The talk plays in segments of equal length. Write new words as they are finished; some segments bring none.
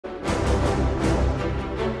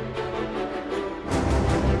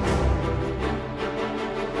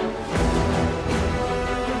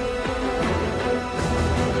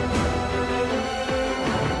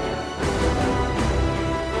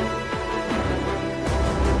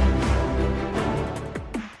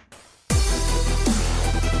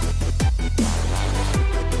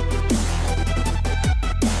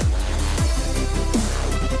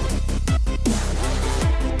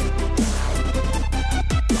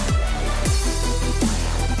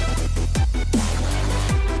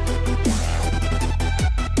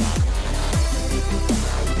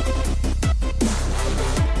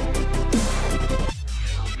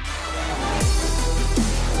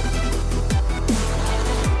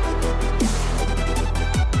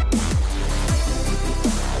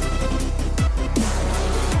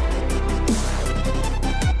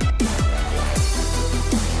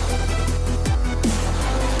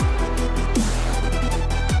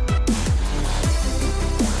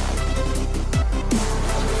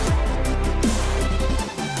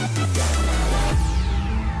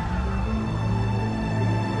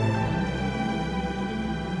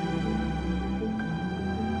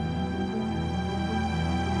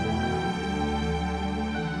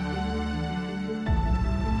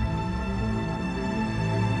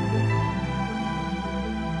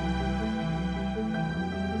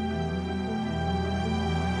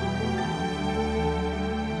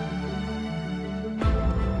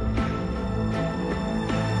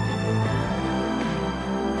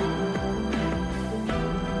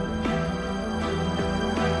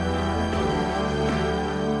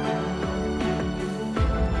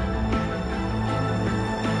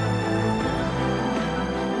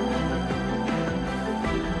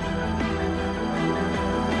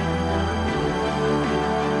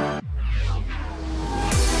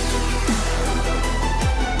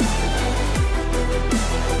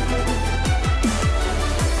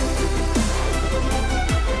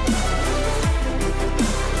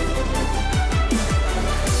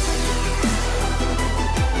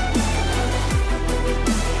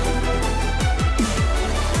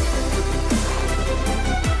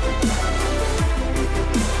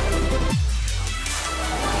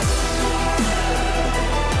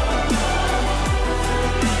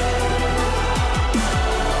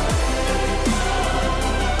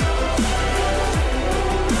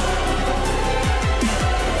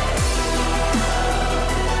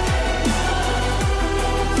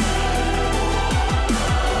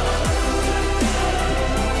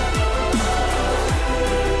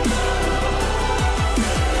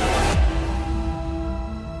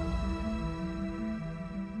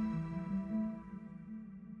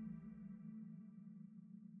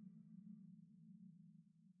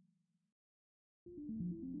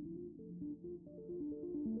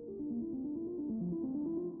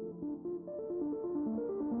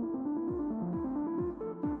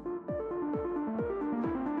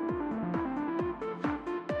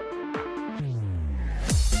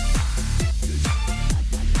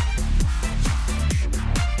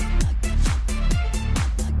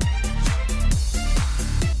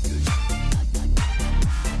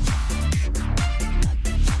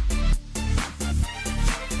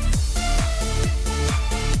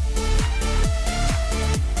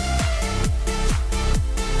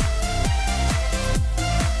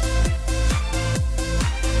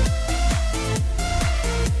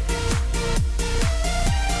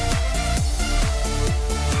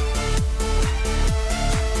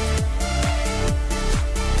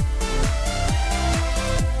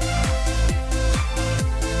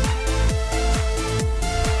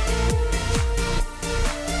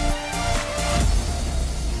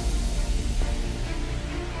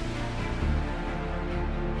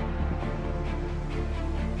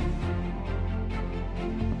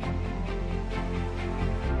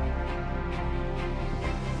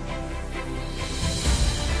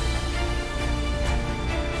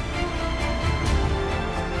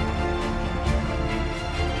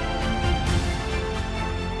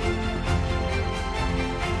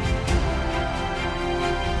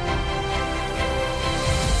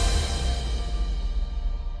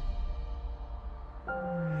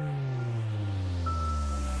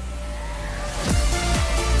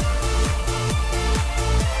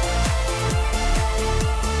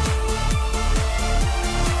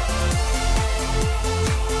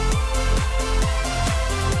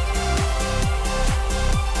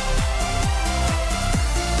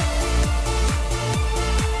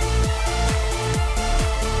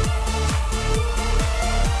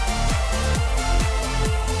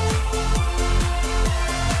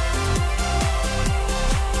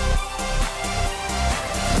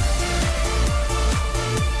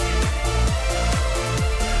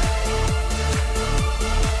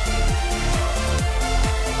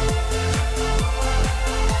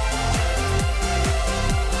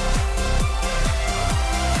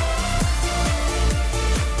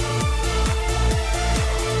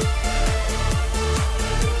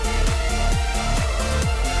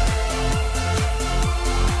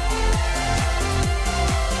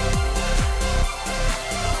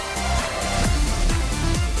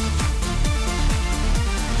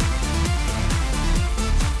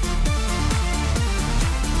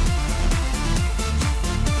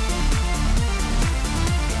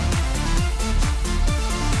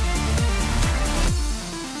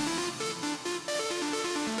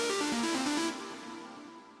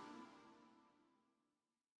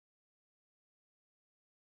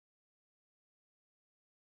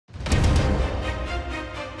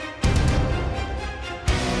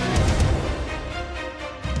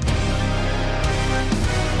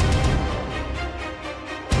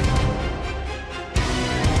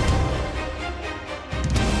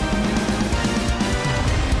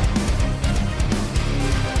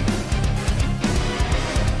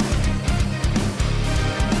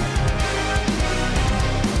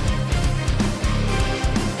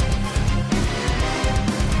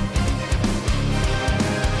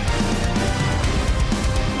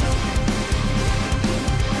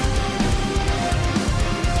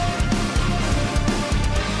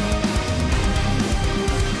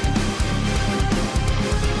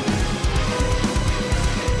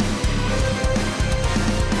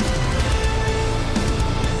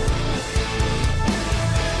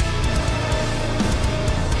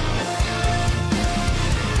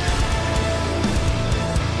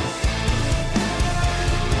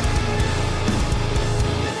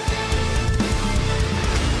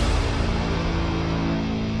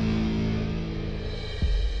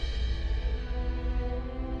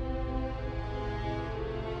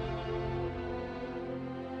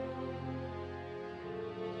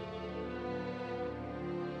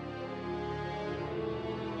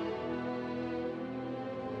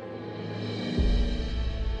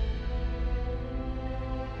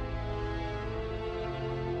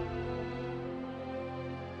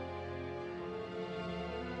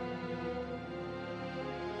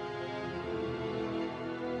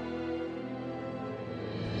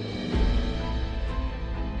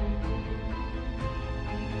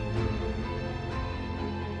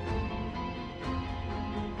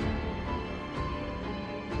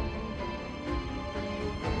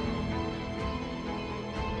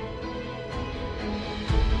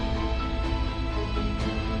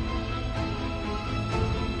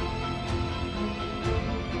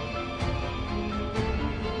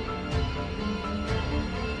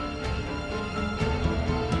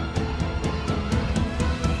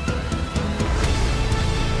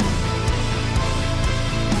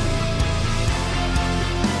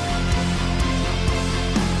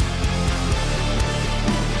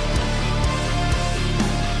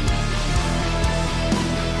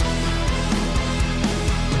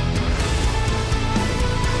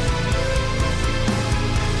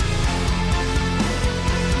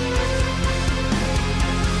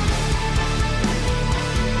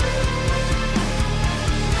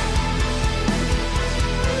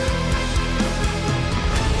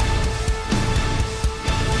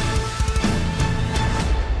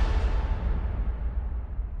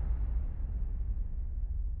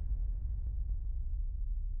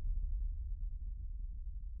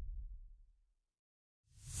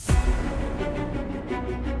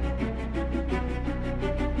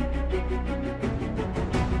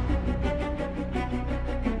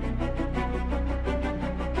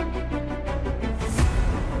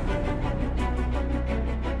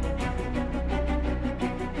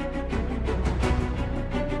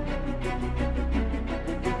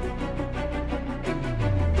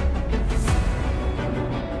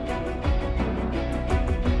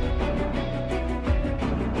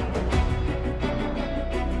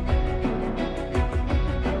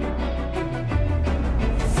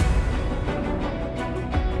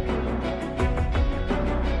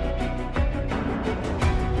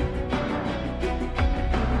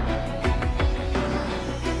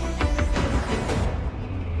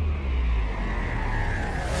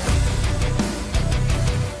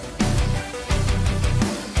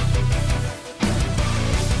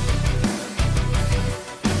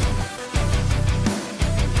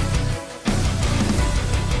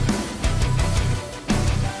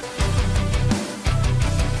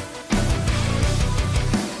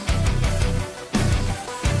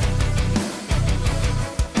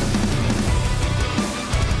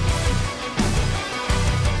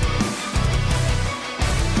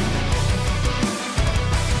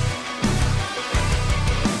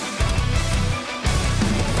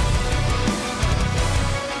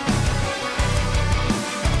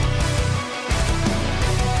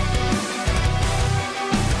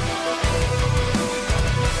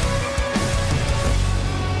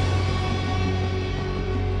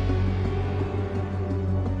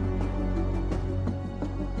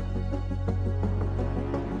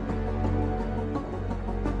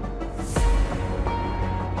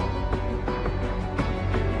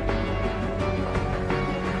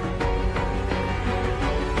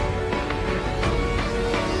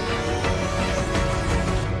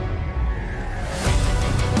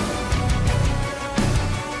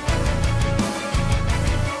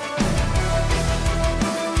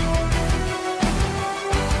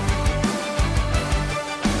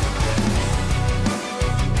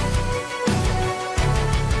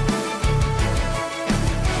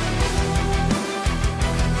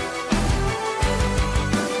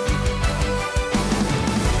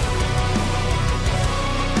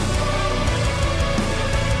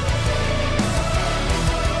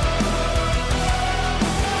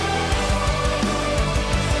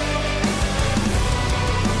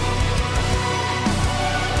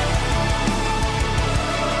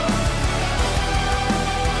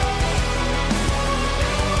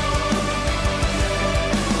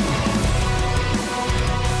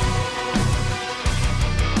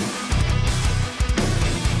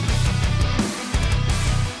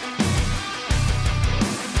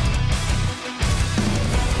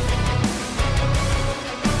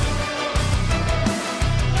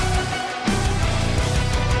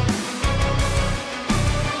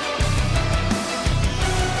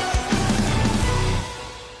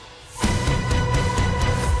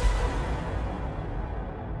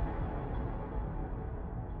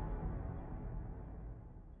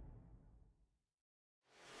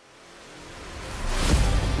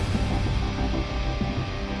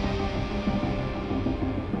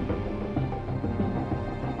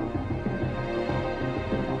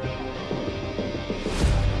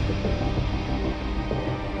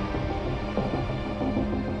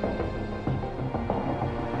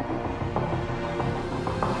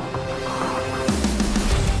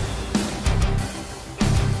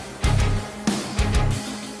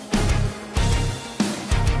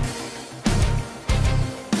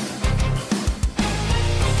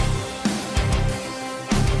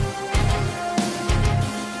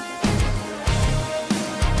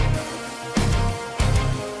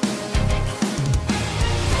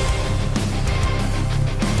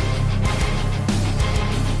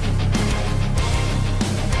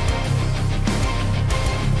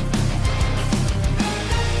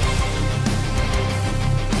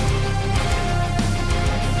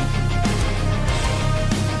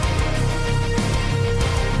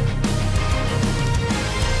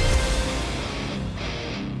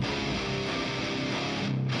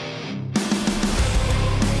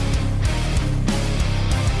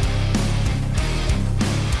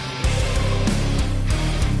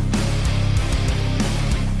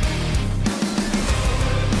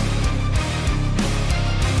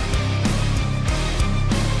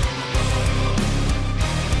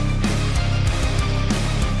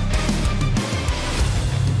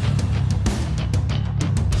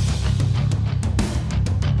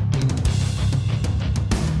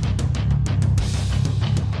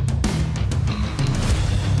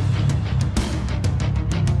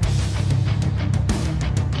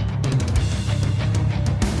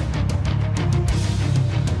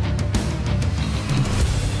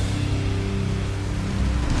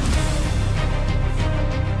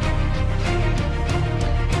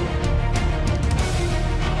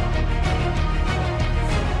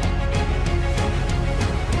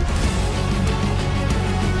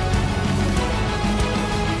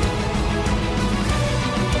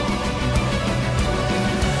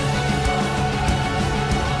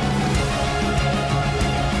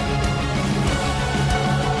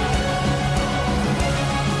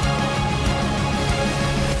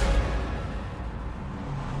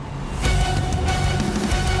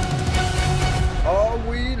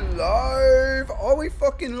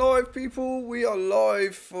fucking live, people. We are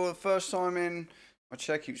live for the first time in... My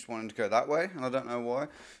chair keeps wanting to go that way, and I don't know why.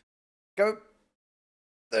 Go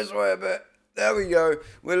this way a bit. There we go.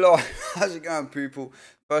 We're live. How's it going, people?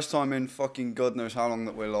 First time in fucking God knows how long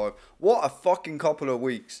that we're live. What a fucking couple of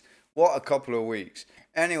weeks. What a couple of weeks.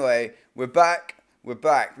 Anyway, we're back. We're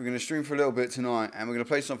back. We're going to stream for a little bit tonight, and we're going to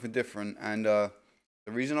play something different. And the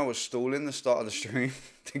reason I was stalling the start of the stream,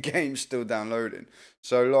 the game's still downloading.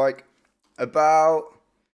 So, like, about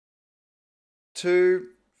 2-3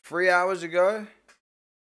 hours ago,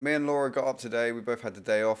 me and Laura got up today. We both had the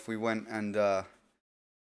day off. We went and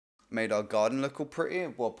made our garden look all pretty.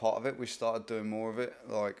 Well, part of it, we started doing more of it.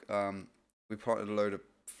 Like, we planted a load of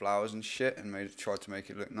flowers and shit and tried to make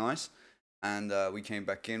it look nice. And we came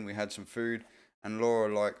back in. We had some food. And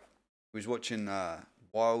Laura, like, was watching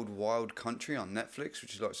Wild Wild Country on Netflix,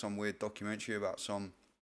 which is like some weird documentary about some,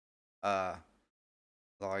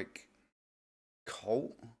 like,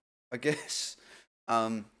 cult, I guess.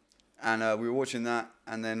 And we were watching that,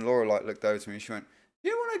 and then Laura, like, looked over to me and she went, "Do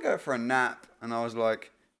you want to go for a nap?" And I was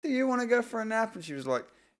like, "Do you want to go for a nap?" And she was like,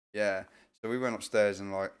 "Yeah." So we went upstairs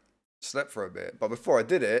and, like, slept for a bit. But before I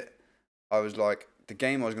did it, I was like, the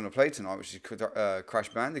game I was going to play tonight, which is Crash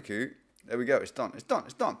Bandicoot. There we go. It's done. It's done.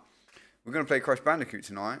 It's done. We're going to play Crash Bandicoot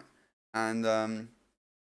tonight. And I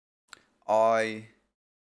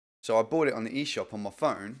bought it on the eShop on my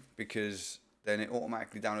phone because then it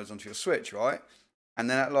automatically downloads onto your Switch, right? And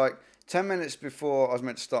then at like 10 minutes before I was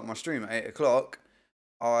meant to start my stream at 8 o'clock,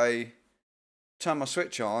 I turned my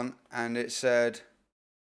Switch on and it said,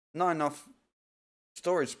 "Not enough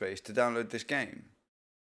storage space to download this game."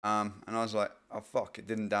 And I was like, oh fuck, it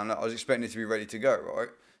didn't download. I was expecting it to be ready to go, right?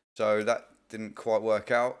 So that didn't quite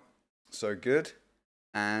work out so good.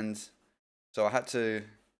 And so I had to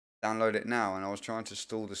download it now, and I was trying to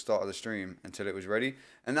stall the start of the stream until it was ready.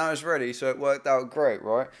 And now it's ready, so it worked out great,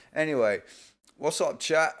 right? Anyway, what's up,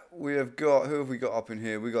 chat? We have got, who have we got up in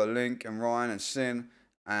here? We got Link and Ryan and Sin,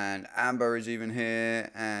 and Amber is even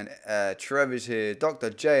here, and Trevor's here, Dr.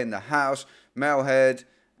 J in the house, Melhead,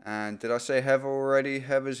 and did I say Heather already?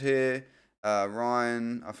 Heather's here.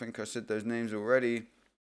 Ryan, I think I said those names already.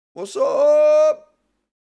 What's up?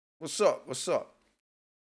 What's up? What's up?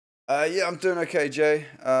 Yeah, I'm doing okay, Jay.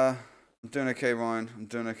 I'm doing okay, Ryan. I'm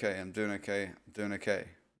doing okay. I'm doing okay. I'm doing okay.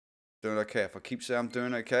 Doing okay. If I keep saying I'm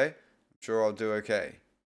doing okay, I'm sure I'll do okay.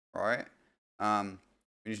 Alright? I'm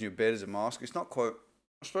using your beard as a mask. It's not quite...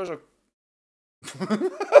 I suppose I...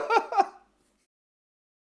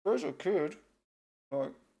 suppose I could.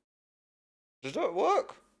 Like... Does that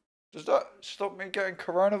work? Does that stop me getting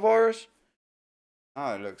coronavirus?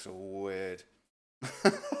 Oh, it looks all weird.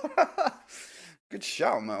 Good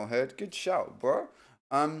shout, Metalhead. Good shout, bro.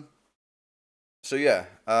 So yeah,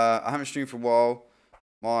 I haven't streamed for a while.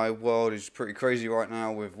 My world is pretty crazy right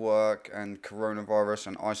now with work and coronavirus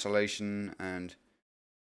and isolation and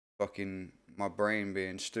fucking my brain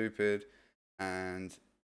being stupid. And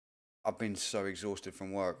I've been so exhausted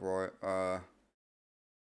from work, right?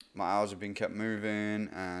 My hours have been kept moving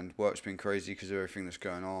and work's been crazy because of everything that's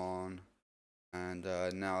going on. And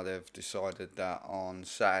now they've decided that on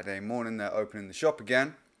Saturday morning they're opening the shop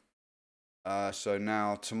again. So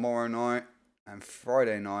now tomorrow night and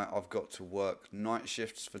Friday night I've got to work night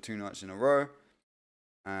shifts for 2 nights in a row.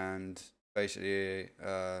 And basically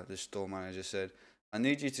the store manager said, "I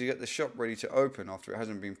need you to get the shop ready to open after it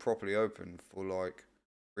hasn't been properly open for like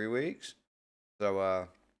 3 weeks." So the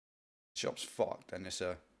shop's fucked, and it's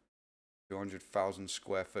a 200,000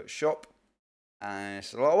 square foot shop. And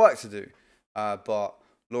it's a lot of work to do. But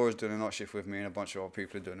Laura's doing a night shift with me, and a bunch of other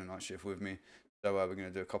people are doing a night shift with me. So we're going to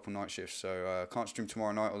do a couple night shifts. So I can't stream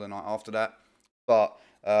tomorrow night or the night after that. But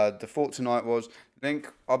the thought tonight was, Link,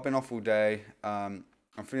 I've been off all day. I'm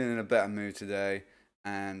feeling in a better mood today.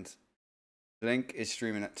 And Link is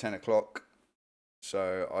streaming at 10 o'clock.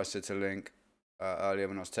 So I said to Link earlier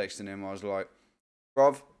when I was texting him, I was like,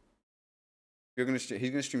 bruv, he's going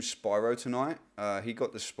to stream Spyro tonight. He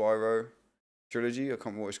got the Spyro trilogy. I can't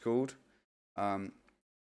remember what it's called. And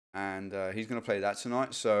he's going to play that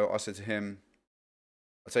tonight. So I said to him,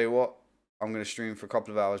 I'll tell you what, I'm going to stream for a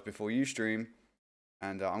couple of hours before you stream.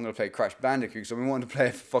 And I'm going to play Crash Bandicoot because I've been wanting to play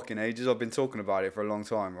it for fucking ages. I've been talking about it for a long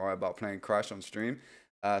time, right, about playing Crash on stream.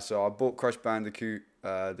 So I bought Crash Bandicoot,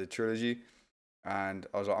 the trilogy. And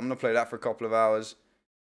I was like, I'm going to play that for a couple of hours.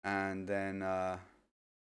 And then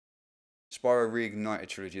Spyro Reignited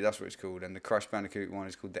trilogy, that's what it's called. And the Crash Bandicoot one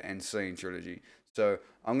is called the Insane trilogy. So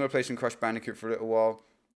I'm going to play some Crash Bandicoot for a little while.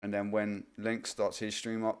 And then when Link starts his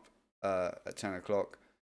stream up at 10 o'clock,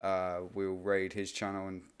 we'll raid his channel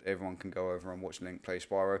and everyone can go over and watch Link play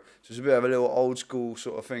Spyro. So it's a bit of a little old school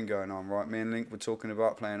sort of thing going on, right? Me and Link were talking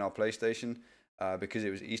about playing our PlayStation because it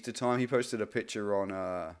was Easter time. He posted a picture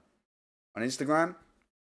on Instagram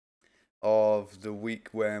of the week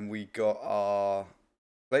when we got our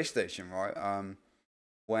PlayStation, right?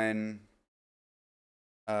 When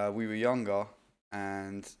we were younger,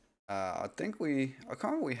 and I can't remember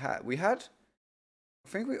what we had. I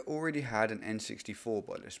think we already had an N64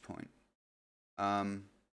 by this point.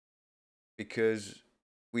 Because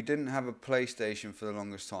we didn't have a PlayStation for the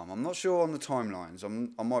longest time. I'm not sure on the timelines.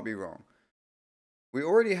 I might be wrong. We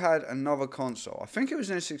already had another console. I think it was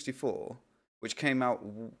an N64, which came out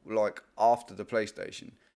like after the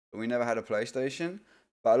PlayStation. But we never had a PlayStation.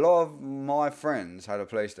 But a lot of my friends had a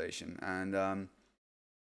PlayStation, and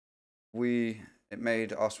it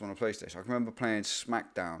made us want a PlayStation. I can remember playing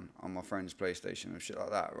SmackDown on my friend's PlayStation and shit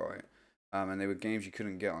like that, right? And they were games you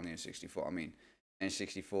couldn't get on the N64. I mean,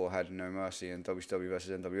 N64 had No Mercy and WCW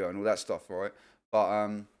versus NWO and all that stuff, right? But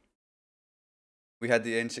we had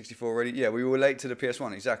the N64 already. Yeah, we were late to the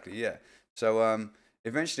PS1, exactly, yeah. So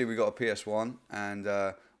eventually we got a PS1, and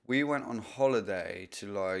we went on holiday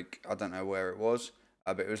to, like, I don't know where it was,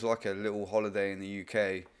 but it was like a little holiday in the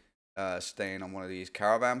UK, staying on one of these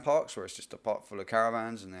caravan parks where it's just a park full of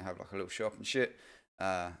caravans and they have like a little shop and shit,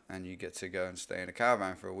 and you get to go and stay in a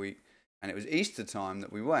caravan for a week. And it was Easter time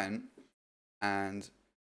that we went, and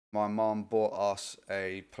my mom bought us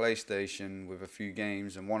a PlayStation with a few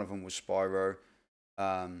games, and one of them was Spyro,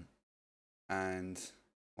 and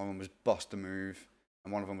one of them was Bust a Move,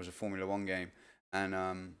 and one of them was a Formula 1 game.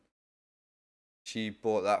 And she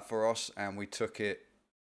bought that for us, and we took it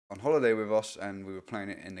on holiday with us, and we were playing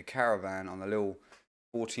it in the caravan on a little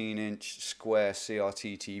 14-inch square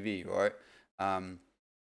CRT TV, right?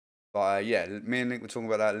 But yeah, me and Link were talking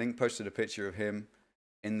about that. Link posted a picture of him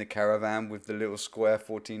in the caravan with the little square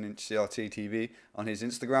 14-inch CRT TV on his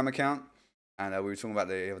Instagram account, and we were talking about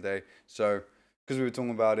that the other day. So because we were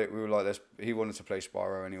talking about it, we were like, he wanted to play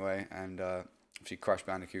Spyro anyway, and obviously Crash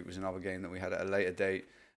Bandicoot was another game that we had at a later date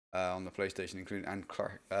on the PlayStation, including and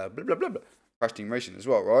Crash Team Racing as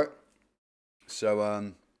well, right?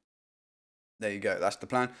 So there you go. That's the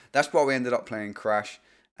plan. That's why we ended up playing Crash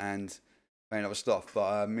and playing other stuff.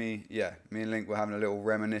 But me and Link were having a little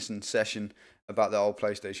reminiscent session about the old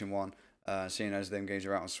PlayStation 1, seeing as them games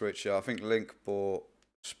are out on Switch. I think Link bought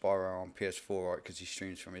Spyro on PS4, right, because he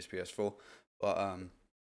streams from his PS4. But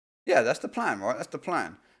yeah, that's the plan, right? That's the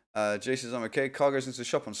plan. Jay says, I'm okay. Car goes into the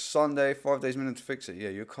shop on Sunday. 5 days minimum to fix it. Yeah,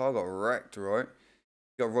 your car got wrecked, right?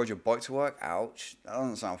 You got to ride your bike to work? Ouch. That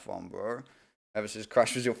doesn't sound fun, bro. Ever says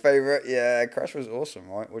Crash was your favourite? Yeah, Crash was awesome,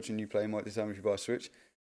 right? Watching you play might determine if you buy a Switch.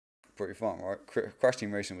 Pretty fun, right? Crash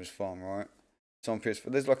Team Racing was fun, right? It's on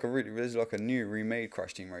PS4. There's like a new remade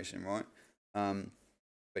Crash Team Racing, right?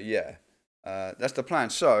 But yeah, that's the plan.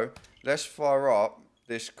 So let's fire up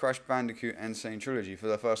this Crash Bandicoot Insane Trilogy for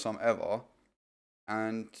the first time ever,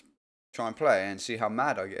 and try and play and see how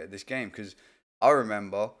mad I get at this game. Because I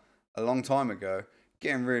remember a long time ago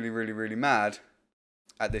getting really, really, really mad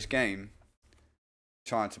at this game,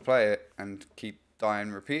 trying to play it and keep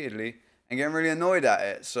dying repeatedly and getting really annoyed at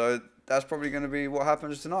it. So that's probably going to be what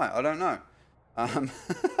happens tonight. I don't know. Activision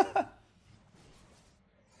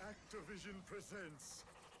presents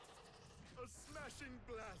a smashing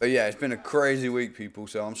blast. But yeah, it's been a crazy week, people.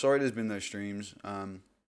 So I'm sorry there's been no streams.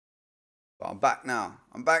 But I'm back now.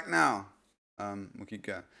 We'll keep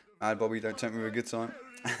going. Mad Bobby, don't tempt me with a good time.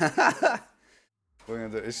 We're gonna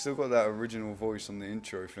do it. It's still got that original voice on the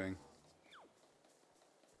intro thing.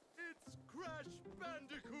 It's Crash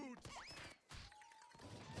Bandicoot.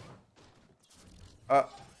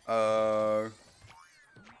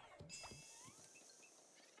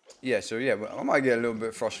 Yeah, so yeah, I might get a little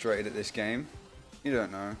bit frustrated at this game. You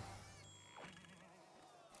don't know.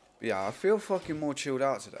 But yeah, I feel fucking more chilled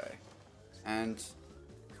out today. And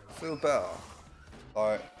I feel better.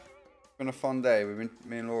 Like, it's been a fun day.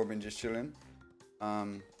 Me and Laura have been just chilling.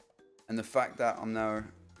 And the fact that I'm now,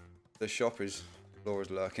 the shop is,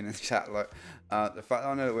 Laura's lurking in the chat, like, the fact that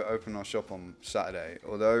I know that we're opening our shop on Saturday,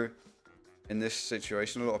 although in this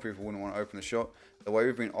situation a lot of people wouldn't want to open the shop, the way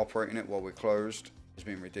we've been operating it while we're closed has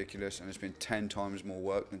been ridiculous, and it's been 10 times more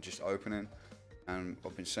work than just opening. And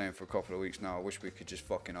I've been saying for a couple of weeks now, I wish we could just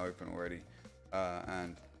fucking open already.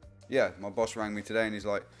 And yeah, my boss rang me today and he's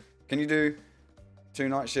like, can you do 2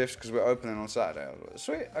 night shifts because we're opening on Saturday? I was like,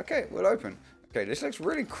 sweet, okay, we'll open. Okay, this looks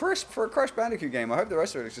really crisp for a Crash Bandicoot game. I hope the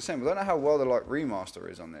rest of it looks the same. I don't know how well the like remaster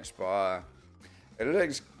is on this, but it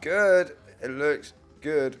looks good. It looks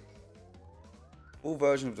good. Full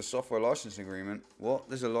version of the software license agreement. What?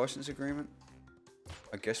 There's a license agreement?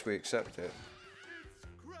 I guess we accept it. It's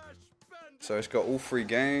Crash Bandicoot. So it's got all 3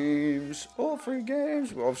 games. All 3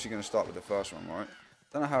 games. We're obviously going to start with the first one, right?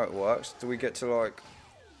 Don't know how it works. Do we get to like...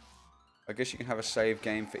 I guess you can have a save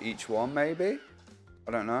game for each one, maybe?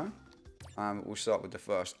 I don't know. We'll start with the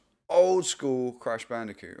first old school Crash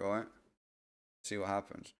Bandicoot, right? See what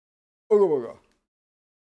happens. Ooga booga.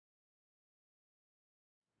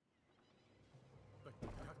 But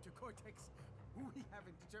Dr. Cortex, we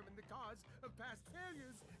haven't determined the cause of past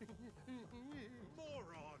failures.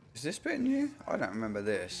 Moron. Is this bit new? I don't remember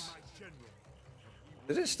this. My general.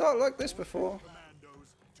 Did it start like this before?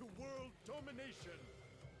 Commandos to world domination.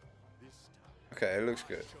 This time. Okay, it looks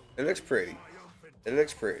good. It looks pretty. It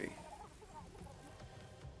looks pretty.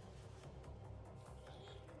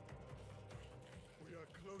 We are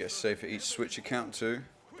close. Get save for each Switch account too.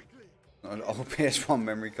 Quickly. Not an old PS1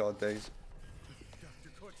 memory card days.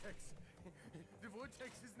 Dr. Cortex, the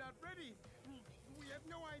vortex is not ready. We have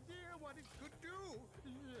no idea what it could do.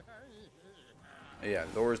 Yeah,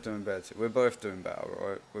 Laura's doing better too. We're both doing better,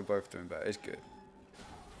 right? We're both doing better. It's good.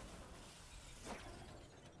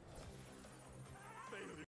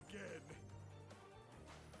 Failed again.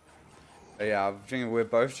 Yeah, I'm thinking we're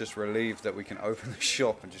both just relieved that we can open the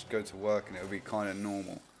shop and just go to work and it'll be kind of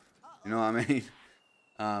normal. You know what I mean?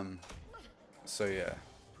 So yeah,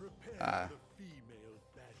 Prepare the female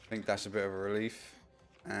I think that's a bit of a relief,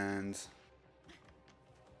 and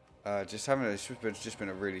just having it's just been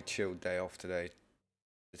a really chilled day off today,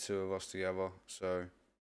 the 2 of us together. So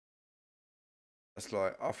that's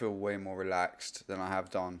like I feel way more relaxed than I have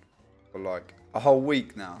done for like a whole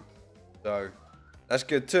week now. So that's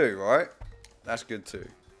good too, right? That's good too.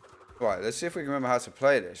 Right, let's see if we can remember how to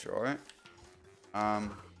play this, right?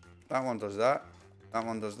 That one does that. That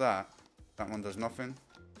one does that. That one does nothing.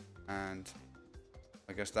 And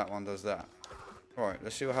I guess that one does that. Right,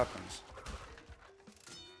 let's see what happens.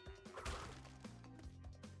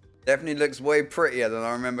 Definitely looks way prettier than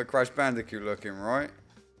I remember Crash Bandicoot looking, right?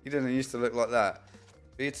 He didn't used to look like that.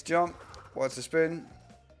 B to jump, Y to spin,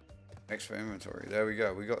 X for inventory. There we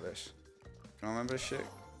go, we got this. Can I remember this shit?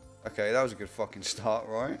 Okay, that was a good fucking start,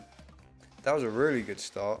 right? That was a really good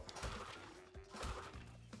start.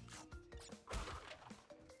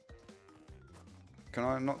 Can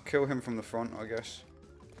I not kill him from the front, I guess?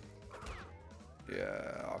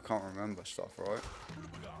 Yeah, I can't remember stuff, right?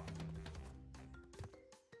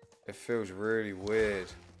 It feels really weird.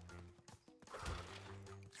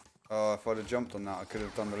 Oh, if I'd have jumped on that, I could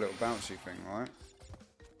have done the little bouncy thing, right?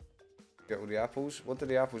 Get all the apples? What did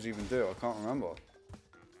the apples even do? I can't remember.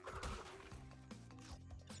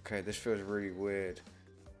 Okay, this feels really weird.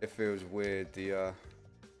 It feels weird.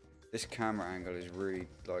 This camera angle is really,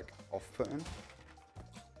 like, off-putting.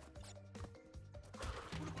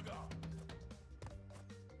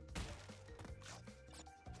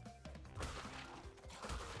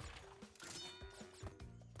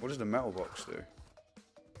 What does the metal box do?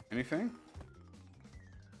 Anything?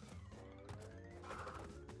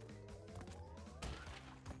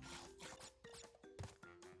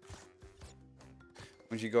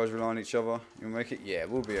 Once you guys rely on each other, you'll make it? Yeah,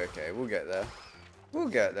 we'll be okay. We'll get there. We'll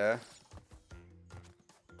get there.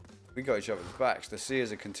 We got each other's backs. The C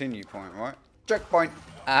is a continue point, right? Checkpoint!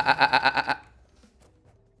 Yeah,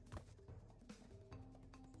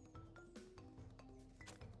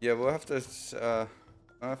 we'll have to...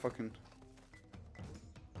 I don't know if I can...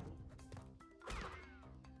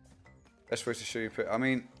 Best way to show you... I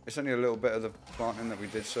mean, it's only a little bit of the planting that we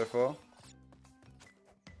did so far.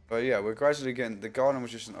 But yeah, we're gradually getting... The garden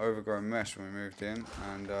was just an overgrown mess when we moved in.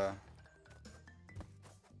 And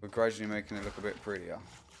we're gradually making it look a bit prettier.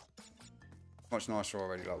 Much nicer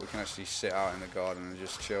already. Like, we can actually sit out in the garden and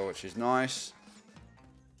just chill, which is nice.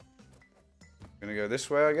 Gonna go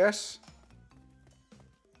this way, I guess.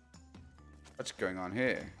 What's going on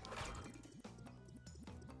here?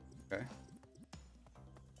 Okay.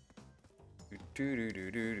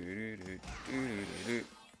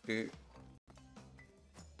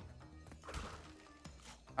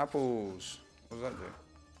 Apples. What does that do?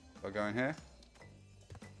 Do I go in here?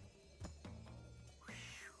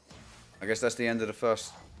 I guess that's the end of the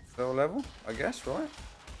first level, I guess, right?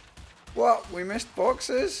 What? We missed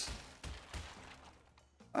boxes?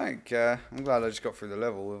 I don't care. I'm glad I just got through the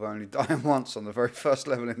level with only dying once on the very first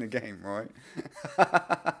level in the game, right?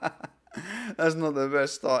 That's not the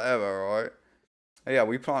best start ever, right? Yeah,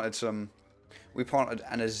 we planted an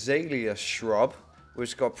azalea shrub,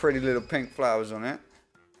 which got pretty little pink flowers on it.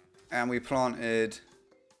 And we planted,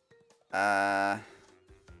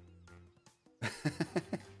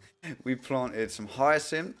 we planted some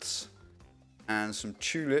hyacinths and some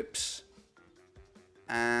tulips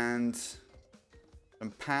and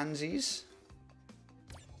some pansies,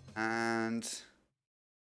 and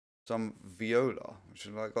some viola, which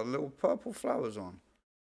is like got little purple flowers on.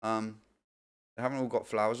 They haven't all got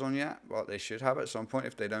flowers on yet, but they should have at some point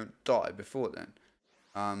if they don't die before then.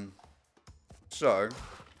 So,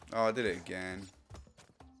 oh, I did it again.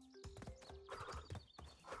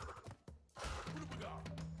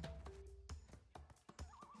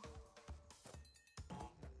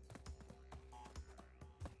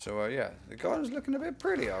 So, yeah, the garden's looking a bit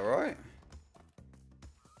pretty, alright?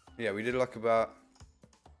 Yeah, we did like about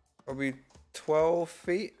probably 12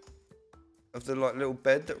 feet of the like little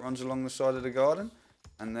bed that runs along the side of the garden.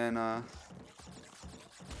 And then,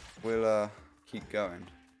 we'll keep going.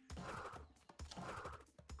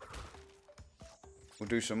 We'll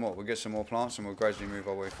do some more. We'll get some more plants and we'll gradually move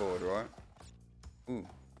our way forward, right? Ooh,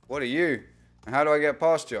 what are you? And how do I get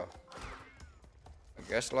past you? I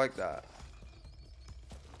guess like that.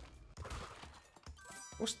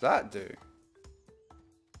 What's that do?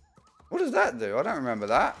 What does that do? I don't remember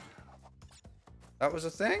that. That was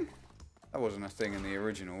a thing? That wasn't a thing in the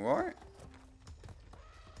original, right?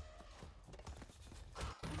 Are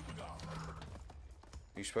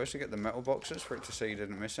you supposed to get the metal boxes for it to say you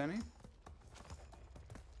didn't miss any?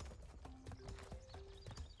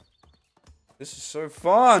 This is so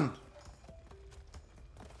fun!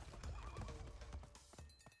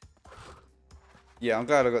 Yeah, I'm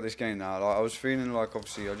glad I got this game now. Like, I was feeling like,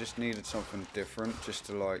 obviously, I just needed something different just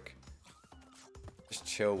to, like, just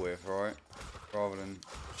chill with, right? Rather than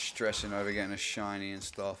stressing over getting a shiny and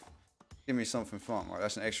stuff. Give me something fun, right?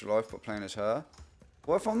 That's an extra life, but playing as her.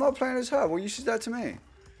 What if I'm not playing as her? Well, you should do that to me.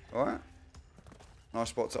 Alright? Nice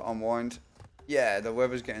spot to unwind. Yeah, the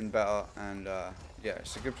weather's getting better, and, yeah,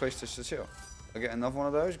 it's a good place to chill. I get another one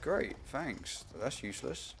of those? Great, thanks. That's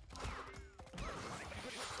useless.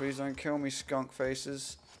 Please don't kill me, skunk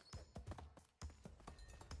faces.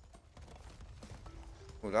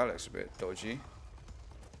 Oh, that looks a bit dodgy.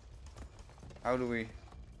 How do we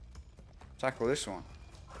tackle this one?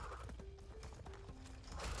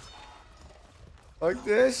 Like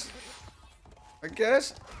this? I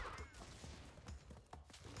guess?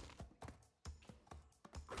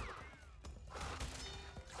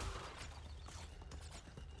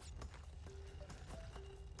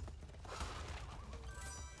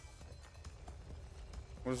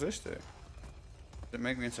 What does this do? Does it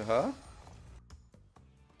make me into her?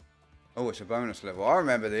 Oh, it's a bonus level. I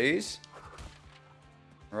remember these.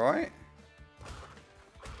 Right?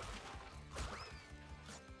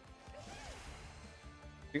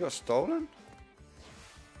 You got stolen?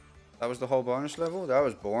 That was the whole bonus level? That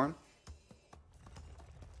was boring.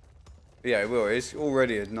 But yeah, it will. It's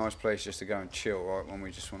already a nice place just to go and chill, right? When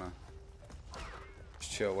we just want to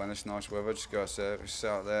just chill when it's nice weather. Just go outside. We sit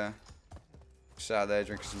out there. Sat there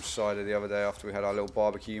drinking some cider the other day after we had our little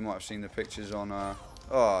barbecue. You might have seen the pictures on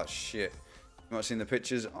oh shit, you might have seen the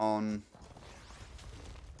pictures on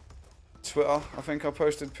Twitter. I think I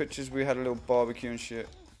posted pictures. We had a little barbecue and shit.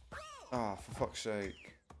 Ah, oh, for fuck's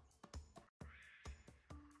sake.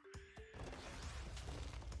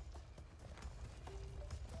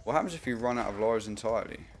 What happens if you run out of lives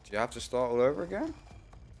entirely? Do you have to start all over again?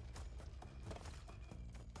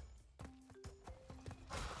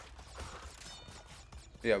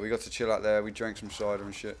 Yeah, we got to chill out there. We drank some cider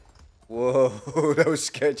and shit. Whoa, that was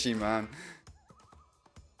sketchy, man.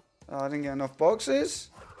 Oh, I didn't get enough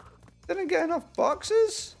boxes? Didn't get enough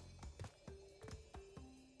boxes?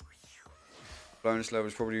 Bonus level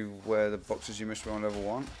is probably where the boxes you missed were on level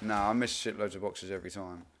 1. Nah, I missed shitloads of boxes every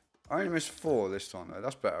time. I only missed 4 this time, though.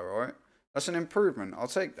 That's better, right? That's an improvement. I'll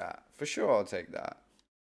take that. For sure, I'll take that.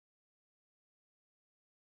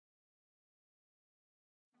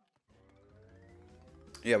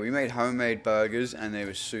 Yeah, we made homemade burgers and they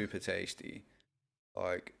were super tasty.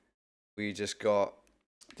 Like, we just got...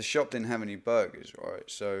 The shop didn't have any burgers, right?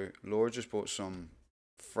 So, Laura just bought some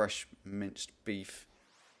fresh minced beef.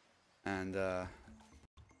 And,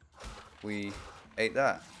 we ate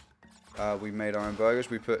that. We made our own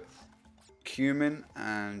burgers. We put cumin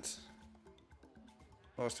and...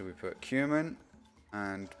 What else did we put? Cumin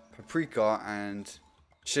and paprika and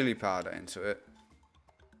chili powder into it.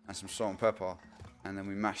 And some salt and pepper. And then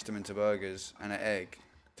we mashed them into burgers and an egg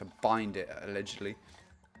to bind it, allegedly.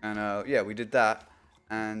 And yeah, we did that.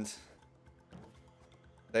 And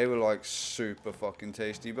they were like super fucking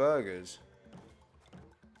tasty burgers.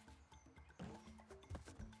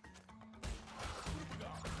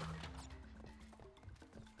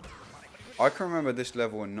 I can remember this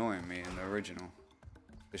level annoying me in the original.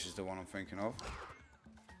 This is the one I'm thinking of.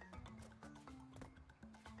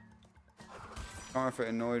 I don't know if it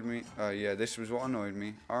annoyed me. Oh yeah, this was what annoyed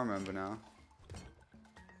me. I remember now.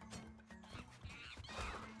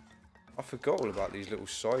 I forgot all about these little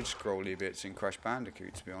side-scrolly bits in Crash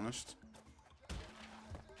Bandicoot, to be honest.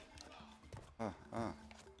 Ah.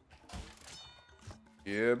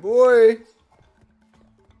 Yeah, boy!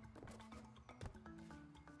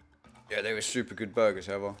 Yeah, they were super good burgers,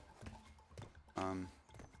 Heather. So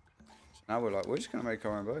now we're like, we're just going to make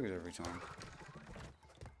our own burgers every time.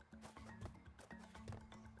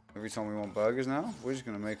 Every time we want burgers now, we're just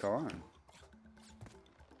going to make our own.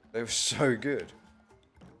 They were so good.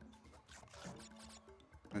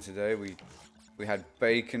 And today we had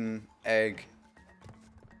bacon, egg,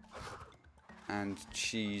 and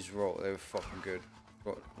cheese roll. They were fucking good.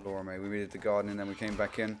 What Laura made. We did the garden and then we came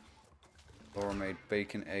back in. Laura made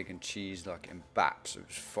bacon, egg, and cheese like in baps. It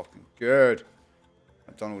was fucking good.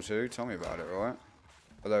 McDonald's who? Tell me about it, right?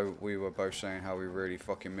 Although we were both saying how we really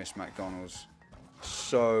fucking miss McDonald's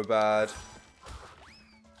so bad.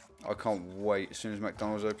 I can't wait. As soon as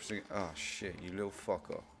McDonald's opens again. Oh shit, you little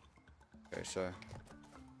fucker. Okay, so.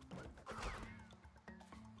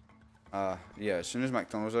 Yeah, as soon as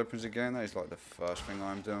McDonald's opens again, that is like the first thing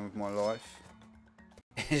I'm doing with my life.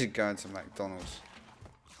 Is going to McDonald's.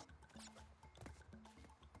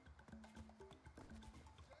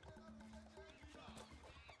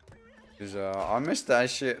 Because I missed that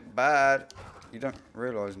shit bad. You don't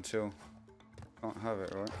realise until you can't have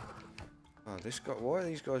it, right? Oh, this guy. Why are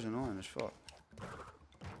these guys annoying as fuck?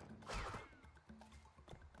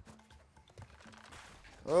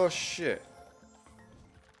 Oh shit.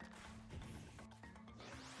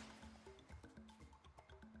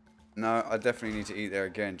 No, I definitely need to eat there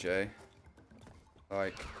again, Jay.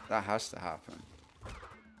 Like, that has to happen.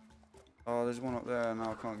 Oh, there's one up there. No,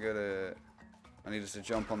 I can't get it. I need us to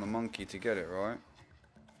jump on the monkey to get it, right?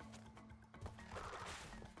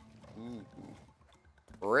 Ooh.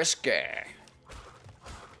 Risky.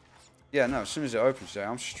 Yeah, no, as soon as it opens, Jay,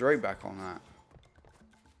 I'm straight back on that.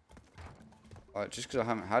 Like, just because I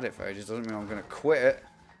haven't had it for ages doesn't mean I'm going to quit it.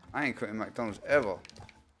 I ain't quitting McDonald's ever. Oh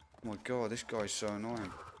my god, this guy's so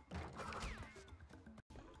annoying.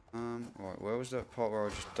 Right, where was that part where I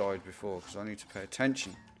just died before? Because I need to pay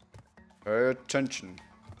attention. Pay attention.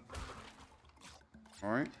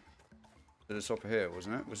 Alright. To the top of here,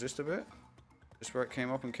 wasn't it? Was this the bit? This where it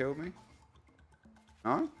came up and killed me?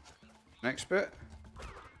 No? Next bit?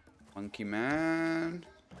 Monkey man.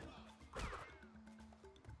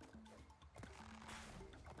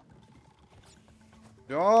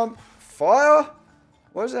 Jump! Fire?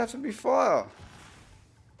 Why does it have to be fire?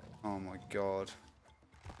 Oh my god.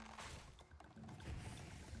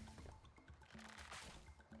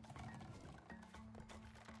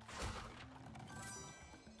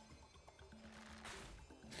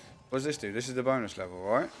 What does this do? This is the bonus level,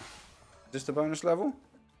 right? Is this the bonus level?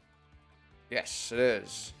 Yes, it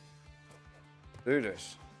is. Do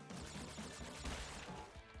this.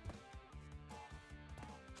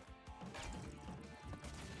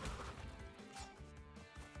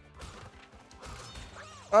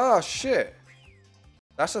 Oh, shit.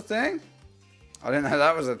 That's a thing? I didn't know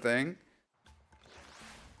that was a thing.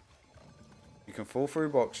 You can fall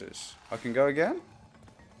through boxes. I can go again?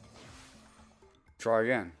 Try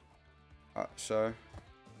again. So,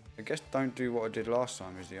 I guess don't do what I did last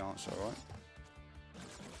time is the answer, right?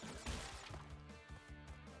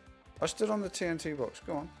 I stood on the TNT box.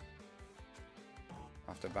 Go on.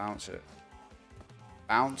 I have to bounce it.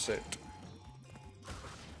 Bounce it.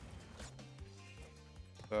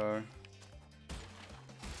 So,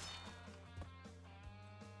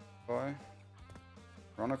 if I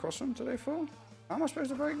run across them, do they fall? How am I supposed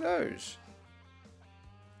to break those?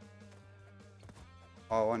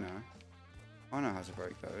 Oh, I know. I know how to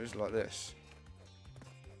break those, like this.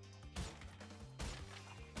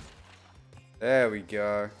 There we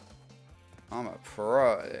go. I'm a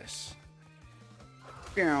pro at this.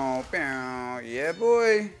 Pew, pew. Yeah,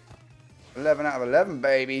 boy. 11 out of 11,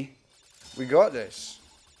 baby. We got this.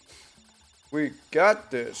 We got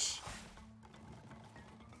this.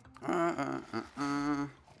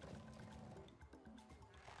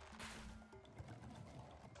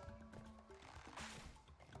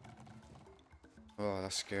 Oh,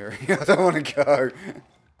 that's scary. I don't want to go.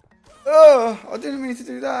 Oh, I didn't mean to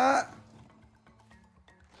do that.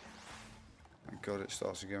 Thank God it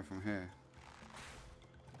starts again from here.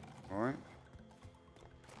 Alright.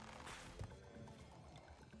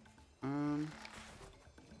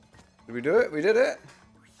 Did we do it? We did it?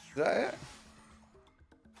 Is that it?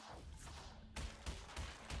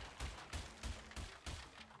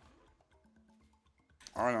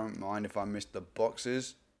 I don't mind if I miss the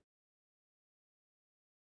boxes.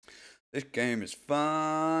 This game is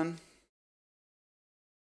fun.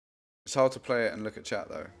 It's hard to play it and look at chat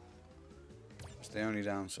though. It's the only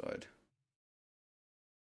downside.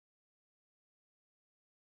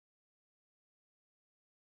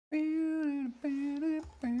 Oh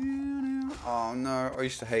no, I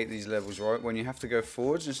used to hate these levels, right? When you have to go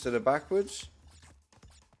forwards instead of backwards.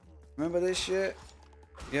 Remember this shit?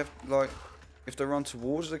 You have, like, you have to run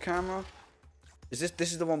towards the camera. This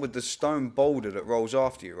is the one with the stone boulder that rolls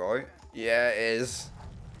after you, right? Yeah, it is.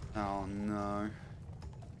 Oh no.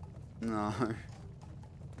 No.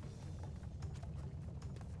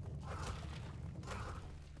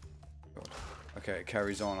 God. Okay, it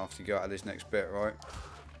carries on after you go out of this next bit, right?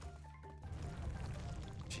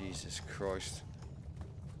 Jesus Christ.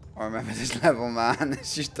 I remember this level, man.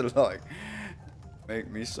 It's used to, like, make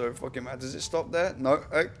me so fucking mad. Does it stop there? No,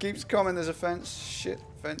 it keeps coming. There's a fence. Shit,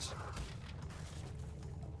 fence.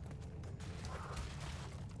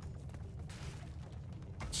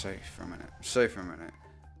 Safe for a minute. Safe for a minute.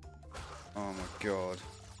 Oh my god.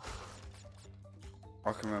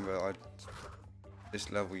 I can remember this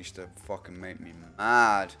level used to fucking make me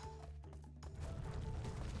mad.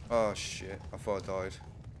 Oh shit. I thought I died.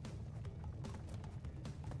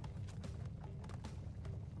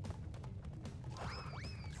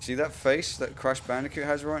 See that face that Crash Bandicoot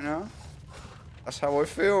has right now? That's how I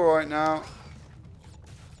feel right now.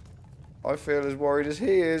 I feel as worried as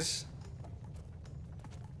he is.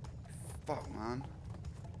 Fuck, man.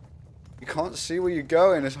 You can't see where you're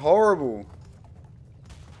going. It's horrible.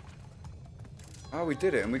 Oh, we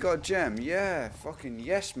did it. And we got a gem. Yeah. Fucking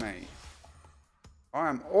yes, mate. I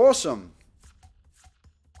am awesome.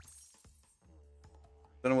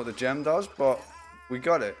 Don't know what the gem does, but we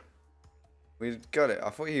got it. We got it.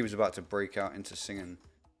 I thought he was about to break out into singing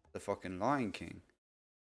the fucking Lion King.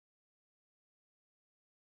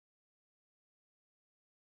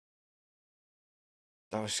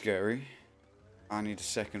 That was scary. I need a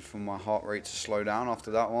second for my heart rate to slow down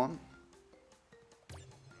after that one.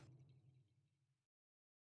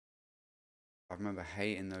 I remember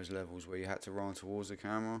hating those levels where you had to run towards the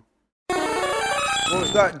camera. What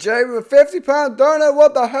was that, Jay, with a £50 donut?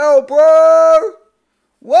 What the hell, bro?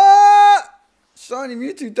 What? Signing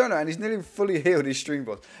Mewtwo donut, and he's nearly fully healed his stream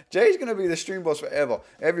boss. Jay's going to be the stream boss forever.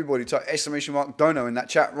 Everybody type !_ dono in that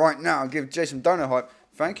chat right now and give Jay some donut hype.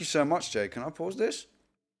 Thank you so much, Jay. Can I pause this?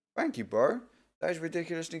 Thank you, bro. That is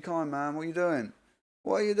ridiculously kind, man. What are you doing?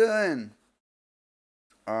 What are you doing?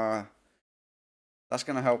 That's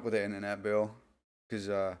going to help with the internet bill. Because,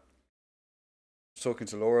 talking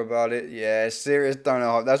to Laura about it. Yeah, serious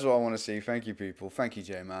donut hype. That's what I want to see. Thank you, people. Thank you,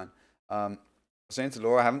 Jay, man. I was saying to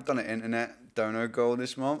Laura, I haven't done an internet dono goal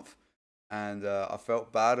this month. And I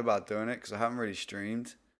felt bad about doing it because I haven't really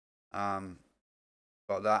streamed.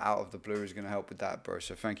 But that out of the blue is going to help with that, bro.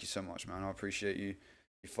 So thank you so much, man. I appreciate you.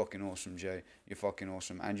 You're fucking awesome, Jay. You're fucking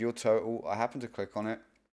awesome. And your total, I happened to click on it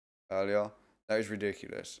earlier. That is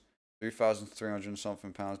ridiculous. 2,300 and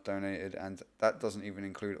something pounds donated. And that doesn't even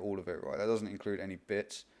include all of it, right? That doesn't include any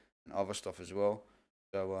bits and other stuff as well.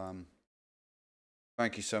 So,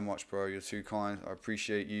 thank you so much, bro. You're too kind. I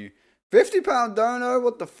appreciate you. £50 dono?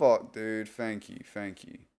 What the fuck, dude? Thank you. Thank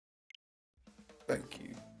you. Thank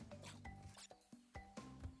you.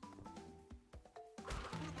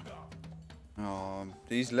 Oh,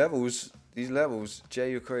 these levels,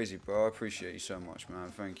 Jay, you're crazy, bro. I appreciate you so much, man.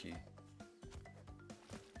 Thank you.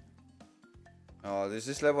 Oh, does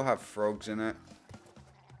this level have frogs in it?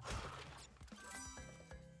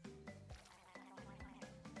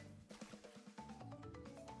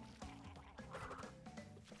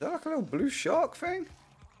 Is that like a little blue shark thing?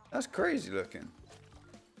 That's crazy looking.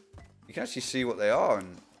 You can actually see what they are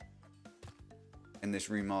in this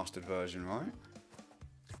remastered version, right?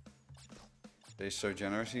 Jay's so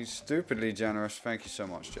generous. He's stupidly generous. Thank you so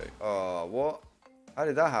much, Jay. Oh, what? How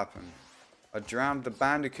did that happen? I drowned the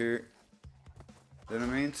Bandicoot.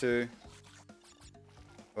 Didn't mean to.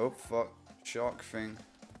 Oh, fuck. Shark thing.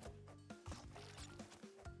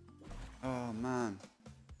 Oh, man.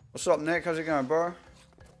 What's up, Nick? How's it going, bro?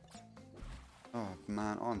 Oh,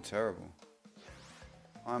 man. I'm terrible.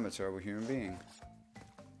 I'm a terrible human being.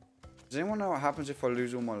 Does anyone know what happens if I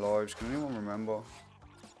lose all my lives? Can anyone remember?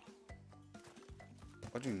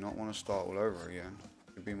 I do not want to start all over again.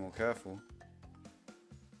 Should be more careful.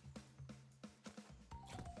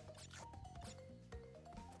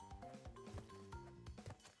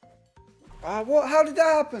 Ah, what? How did that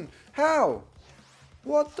happen? How?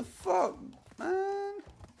 What the fuck, man?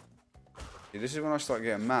 Yeah, this is when I start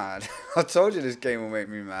getting mad. I told you this game will make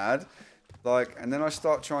me mad. Like, and then I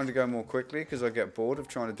start trying to go more quickly because I get bored of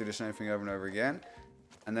trying to do the same thing over and over again.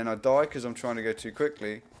 And then I die because I'm trying to go too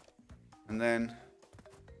quickly. And then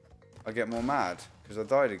I get more mad because I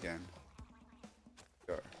died again.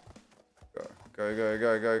 Go. Go. Go, go,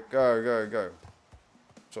 go, go, go, go, go.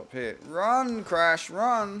 What's up here? Run, Crash,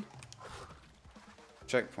 run!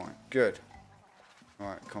 Checkpoint. Good.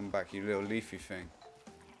 Alright, come back, you little leafy thing.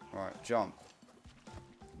 Alright, jump.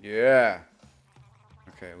 Yeah.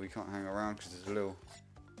 Okay, we can't hang around because there's a little...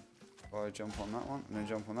 If I jump on that one and then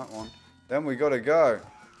jump on that one, then we gotta go.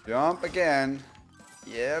 Jump again.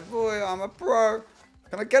 Yeah, boy, I'm a pro.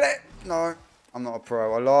 Can I get it? No, I'm not a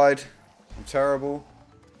pro. I lied. I'm terrible.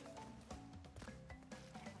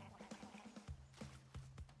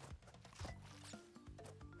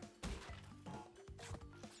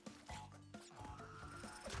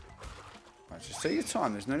 Right, just take your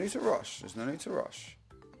time. There's no need to rush. There's no need to rush.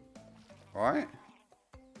 Alright?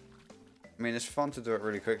 I mean, it's fun to do it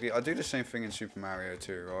really quickly. I do the same thing in Super Mario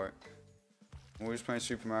too, right? I'm always playing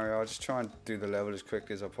Super Mario. I just try and do the level as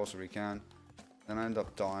quickly as I possibly can. Then I end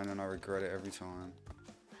up dying and I regret it every time.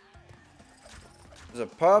 There's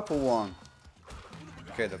a purple one.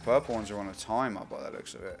 Okay, the purple ones are on a timer by the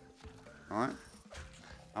looks of it. Alright?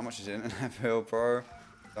 How much is it in an NFL Pro?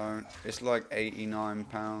 Don't. It's like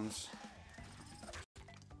 £89.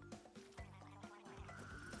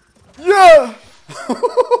 Yeah!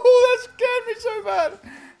 That scared me so bad.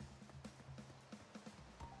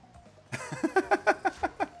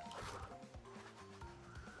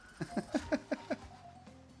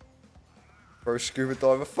 Bro, scuba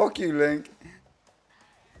diver. Fuck you, Link.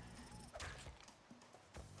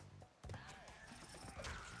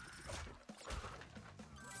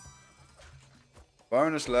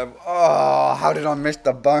 Bonus level. Oh, how did I miss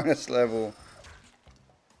the bonus level?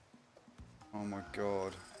 Oh my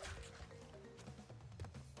god.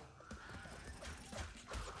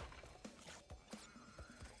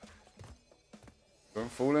 Don't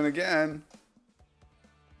fall in again.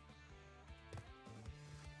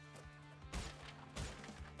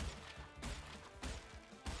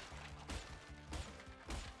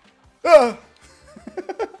 Ah!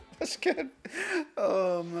 That's good.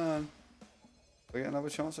 Oh man. We get another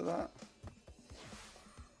chance at that?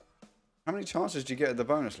 How many chances do you get at the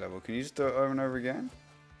bonus level? Can you just do it over and over again?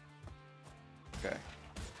 Okay.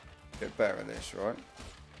 Get better at this, right?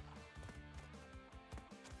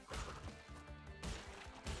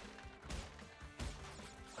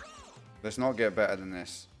 Let's not get better than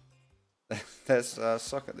this. Let's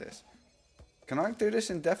suck at this. Can I do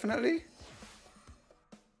this indefinitely?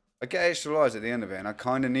 I get extra lives at the end of it, and I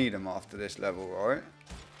kind of need them after this level, right?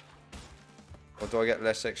 Or do I get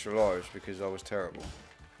less extra lives because I was terrible?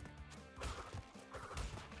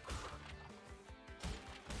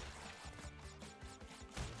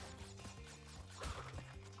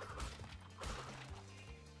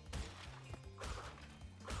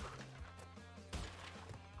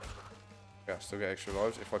 Okay, I still get extra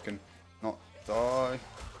lives if I can not die.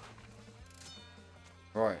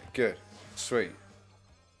 Right, good. Sweet.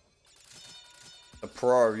 A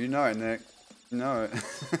pro, you know it, Nick. You know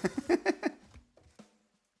it.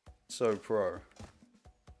 So pro. I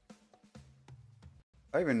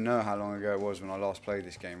don't even know how long ago it was when I last played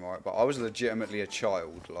this game, right? But I was legitimately a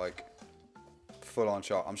child, like, full-on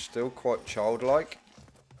child. I'm still quite childlike,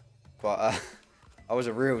 but I was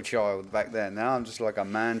a real child back then. Now I'm just like a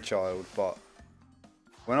man-child, but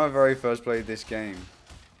when I very first played this game,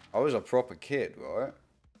 I was a proper kid, right?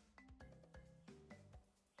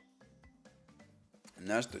 And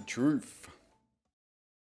that's the truth.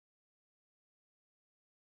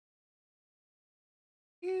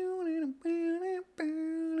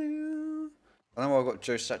 I don't know why I've got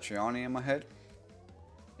Joe Satriani in my head.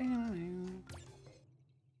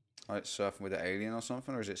 Like surfing with an alien or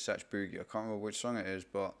something, or is it Satch Boogie? I can't remember which song it is,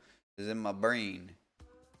 but it's in my brain.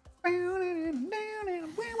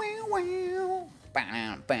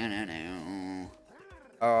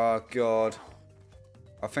 Oh god.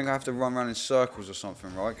 I think I have to run around in circles or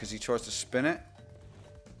something, right? Because he tries to spin it.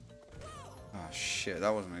 Oh shit,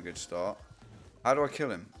 that wasn't a good start. How do I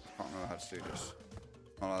kill him? I can't remember how to do this.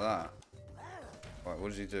 Not like that. Right, what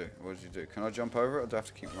does he do? What does he do? Can I jump over it or do I have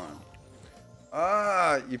to keep running?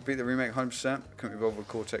 Ah, you beat the remake 100%. Couldn't be bothered with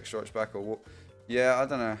Cortex Strikes Back or what? Yeah, I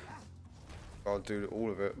don't know. I'll do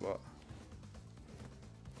all of it, but...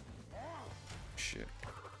 Shit.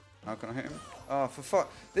 How can I hit him? Oh, for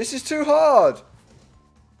fuck. This is too hard!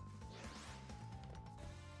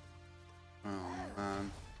 Oh,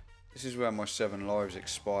 man. This is where my 7 lives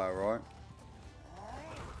expire, right?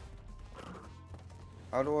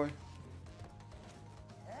 How do I...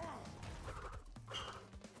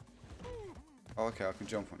 Oh, okay, I can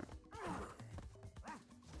jump on it.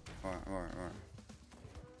 Alright.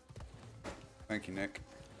 Thank you, Nick.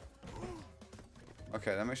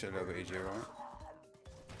 Okay, that makes it a little bit easier, right?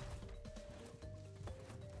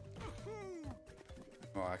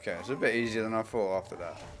 Alright, okay, it's a bit easier than I thought after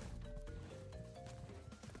that.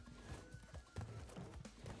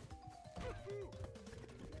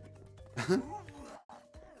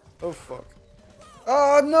 Oh fuck.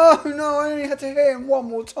 Oh no, no, I only had to hit him one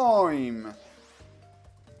more time.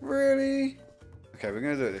 Really? Okay, we're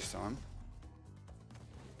gonna do it this time.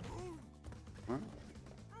 Huh?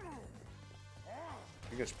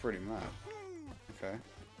 He gets pretty mad. Okay.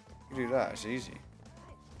 You do that, it's easy.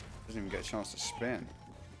 Doesn't even get a chance to spin.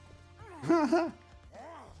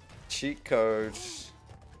 Cheat codes.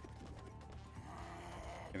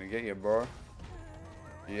 Gonna get you, bro.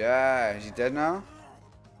 Yeah, is he dead now?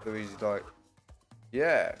 So he's like,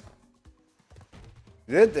 yeah.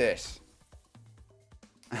 Did this.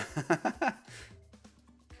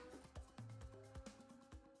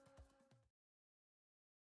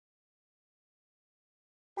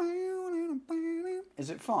 Is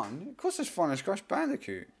it fun? Of course it's fun as Crash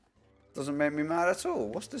Bandicoot. Doesn't make me mad at all.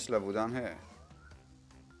 What's this level down here?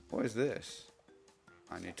 What is this?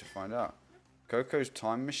 I need to find out. Coco's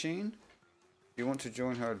time machine? You want to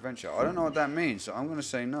join her adventure? I don't know what that means, so I'm going to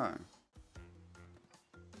say no.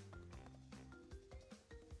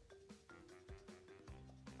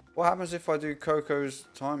 What happens if I do Coco's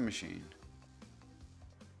time machine?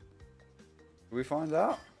 Will we find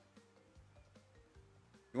out?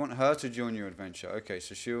 You want her to join your adventure. Okay,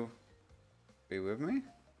 so she'll be with me?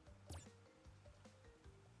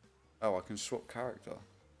 Oh, I can swap character.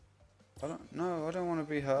 I don't want to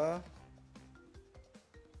be her.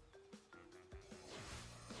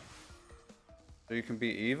 So you can be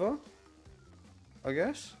Eva? I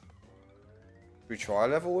guess? Should we try a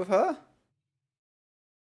level with her?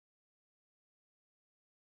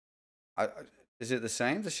 Is it the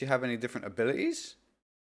same? Does she have any different abilities?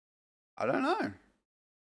 I don't know.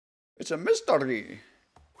 It's a mystery.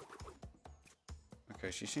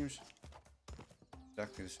 Okay, she seems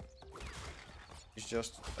exactly the same. She's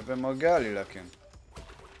just a bit more girly looking.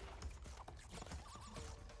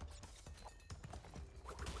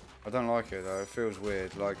 I don't like it though. It feels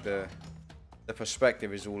weird. Like the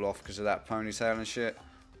perspective is all off because of that ponytail and shit.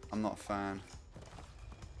 I'm not a fan.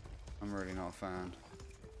 I'm really not a fan.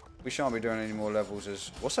 We shan't be doing any more levels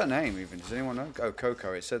as... What's her name even? Does anyone know? Oh,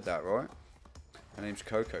 Coco. It said that, right? Her name's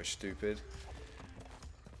Coco, stupid.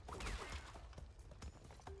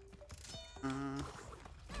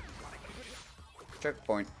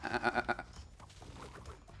 Checkpoint.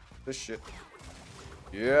 This shit.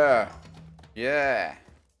 Yeah. Yeah.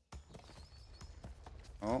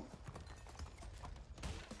 Oh.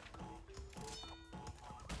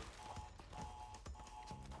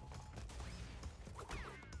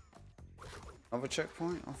 Another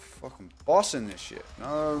checkpoint? I'm fucking bossing this shit.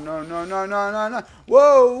 No, no, no, no, no, no, no.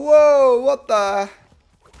 Whoa, whoa, what the?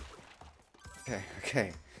 Okay,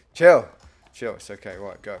 okay. Chill. Chill, it's okay.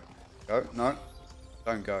 Right, go. Go. No.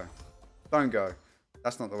 Don't go. Don't go.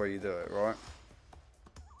 That's not the way you do it, right?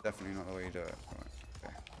 Definitely not the way you do it. Right,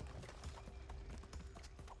 okay.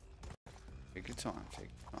 Take your time. Take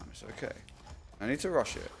your time. It's okay. No need to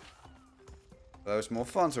rush it. Though it's more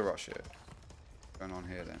fun to rush it. What's going on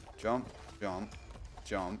here then? Jump. Jump,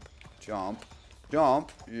 jump, jump,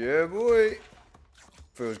 jump. Yeah, boy.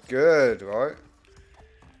 Feels good, right?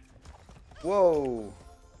 Whoa.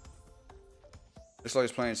 Looks like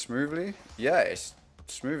it's playing smoothly. Yeah, it's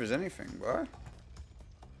smooth as anything, bro.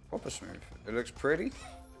 Proper smooth. It looks pretty.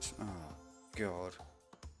 Oh, God.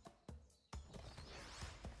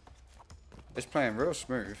 It's playing real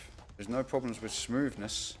smooth. There's no problems with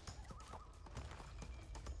smoothness.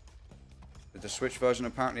 Did the Switch version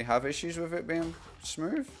apparently have issues with it being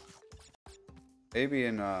smooth? Maybe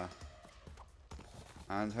in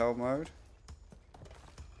handheld mode.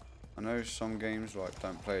 I know some games like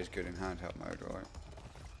don't play as good in handheld mode, right?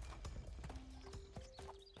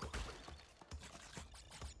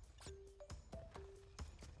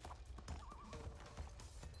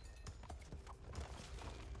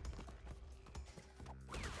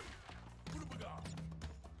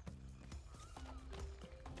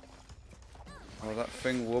 Oh, that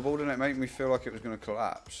thing wobbled and it made me feel like it was going to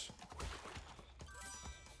collapse.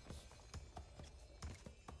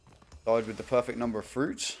 Died with the perfect number of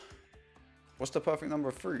fruits? What's the perfect number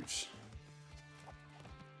of fruits?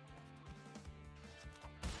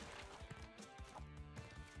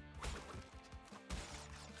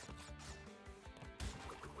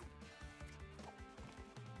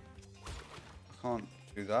 I can't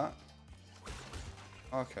do that.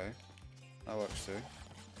 Okay. That works too.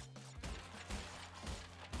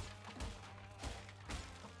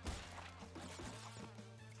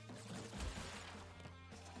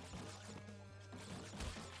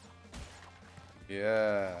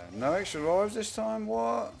 Yeah, no extra lives this time,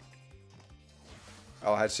 what?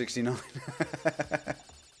 Oh, I had 69.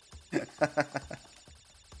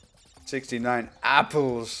 69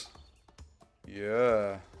 apples.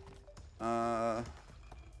 Yeah.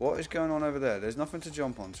 What is going on over there? There's nothing to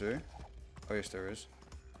jump onto. Oh, yes, there is.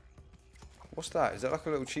 What's that? Is that like a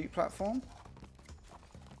little cheat platform?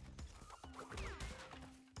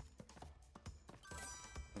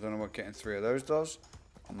 I don't know what getting 3 of those does.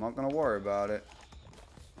 I'm not going to worry about it.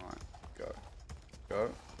 Alright, go. Go.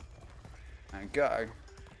 And go.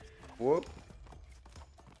 Whoop.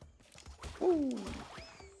 Woo.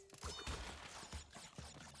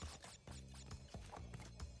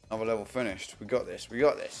 Another level finished. We got this. We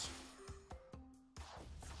got this.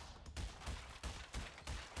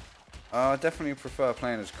 I definitely prefer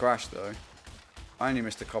playing as Crash though. I only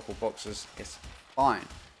missed a couple boxes. It's fine.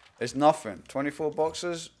 It's nothing. 24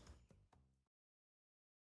 boxes.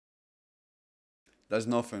 That's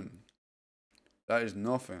nothing. That is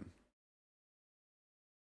nothing.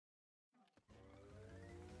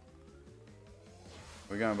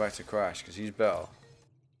 We're going back to Crash because he's better.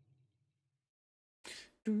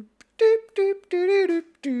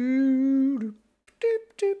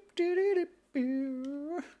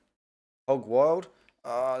 Hog Wild.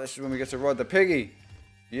 Ah, this is when we get to ride the piggy.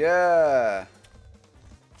 Yeah.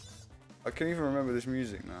 I can't even remember this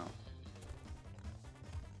music now.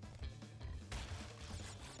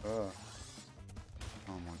 Oh.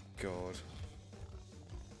 Oh my god.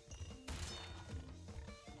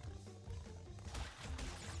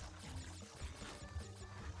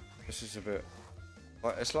 This is a bit...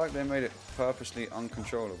 It's like they made it purposely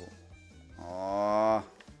uncontrollable. Ah.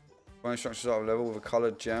 When instructions start a level with a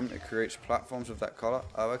coloured gem, it creates platforms of that colour.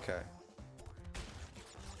 Oh, okay.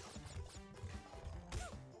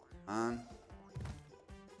 Man.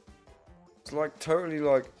 It's like totally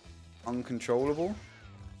like uncontrollable.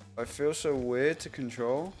 I feel so weird to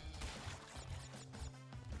control.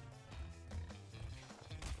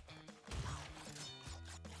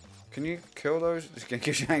 Can you kill those? This game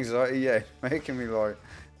gives you anxiety, yeah. Making me like...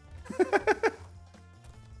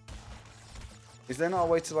 Is there not a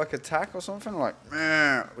way to like attack or something? Like,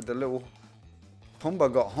 with the little...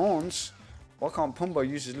 Pumbaa got horns. Why can't Pumbaa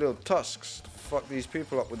use his little tusks to fuck these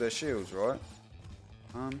people up with their shields, right?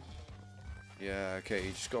 Yeah, okay,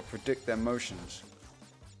 you just gotta predict their motions.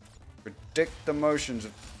 Predict the motions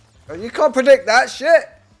of... Oh, you can't predict that shit!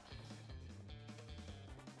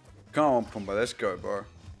 Come on, Pumbaa, let's go, bro.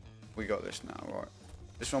 We got this now, right?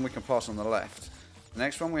 This one we can pass on the left. The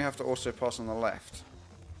next one we have to also pass on the left.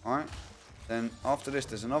 Alright? Then after this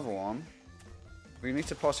there's another one. We need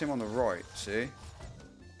to pass him on the right, see?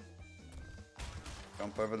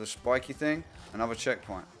 Jump over the spiky thing. Another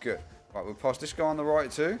checkpoint. Good. Right, we'll pass this guy on the right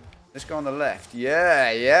too. This guy on the left.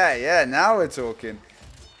 Yeah. Now we're talking.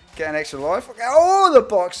 Get an extra life. Okay, all the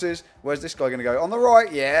boxes. Where's this guy going to go? On the right.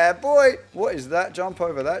 Yeah, boy. What is that? Jump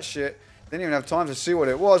over that shit. Didn't even have time to see what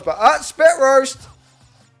it was, but spit roast.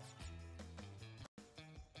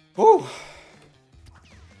 Whew.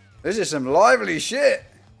 This is some lively shit.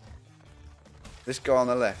 This guy on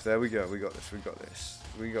the left. There we go. We got this. We got this.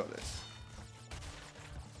 We got this.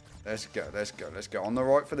 Let's go. Let's go. Let's go. On the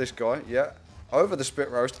right for this guy. Yeah. Over the spit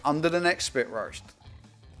roast. Under the next spit roast.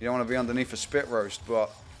 You don't want to be underneath a spit roast,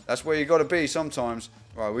 but that's where you got to be sometimes.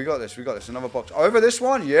 Right, we got this. We got this. Another box. Over this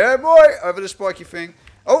one. Yeah, boy. Over the spiky thing.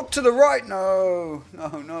 Oh, to the right. No.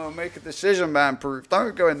 No. Make a decision, Banproof.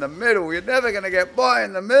 Don't go in the middle. You're never going to get by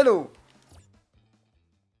in the middle.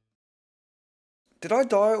 Did I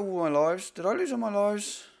die all my lives? Did I lose all my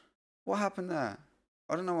lives? What happened there?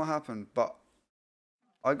 I don't know what happened, but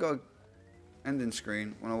I got an ending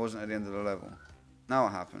screen when I wasn't at the end of the level. Now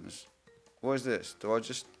what happens? What is this? Do I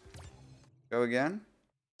just go again?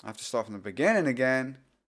 I have to start from the beginning again.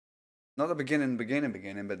 Not the beginning, but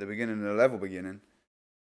the beginning of the level beginning.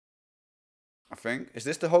 I think. Is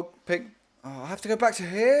this the hog pig? Oh, I have to go back to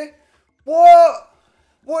here? What?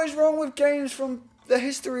 What is wrong with games from the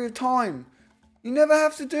history of time? You never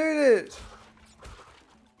have to do this.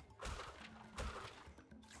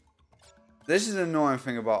 This is the annoying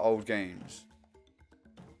thing about old games.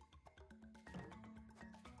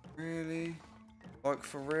 Really? Like,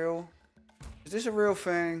 for real? Is this a real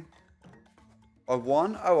thing? I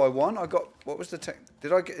won? Oh, I won? I got... What was the tech...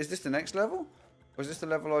 Did I get... Is this the next level? Or is this the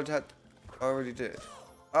level I had... I already did.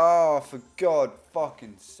 Oh, for God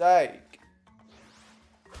fucking sake.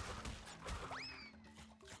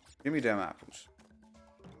 Give me damn apples.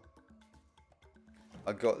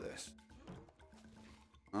 I got this.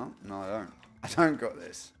 Oh, no I don't. I don't got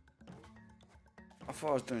this. I thought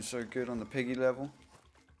I was doing so good on the piggy level.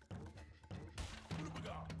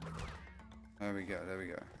 There we go, there we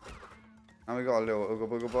go. Now we got a little Ooga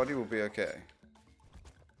Booga body, we'll be okay.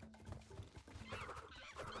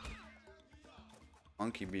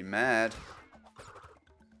 Monkey be mad.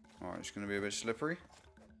 Alright, it's going to be a bit slippery.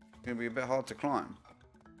 It's going to be a bit hard to climb.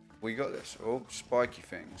 We got this. Oh, spiky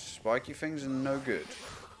things. Spiky things are no good.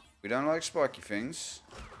 We don't like spiky things.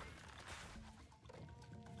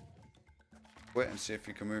 Wait and see if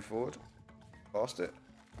you can move forward. Past it.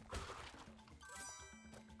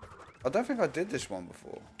 I don't think I did this one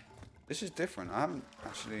before. This is different. I haven't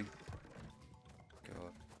actually...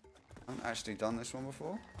 God. I haven't actually done this one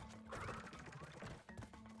before.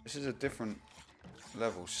 This is a different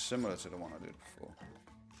level, similar to the one I did before.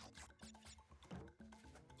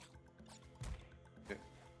 Okay.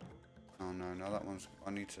 Oh no, no, that one's...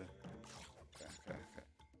 I need to... Okay.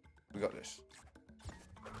 We got this.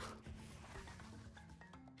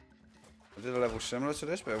 I did a level similar to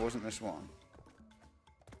this, but it wasn't this one.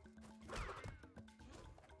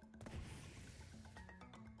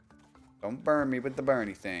 Don't burn me with the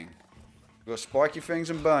burny thing. We've got spiky things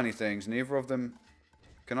and burny things. Neither of them...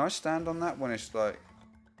 Can I stand on that when it's like...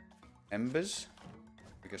 embers?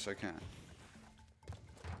 I guess I can.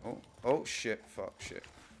 Oh shit. Fuck, shit.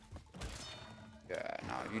 Yeah,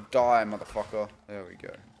 no, you die, motherfucker. There we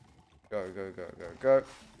go. Go.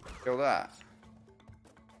 Kill that.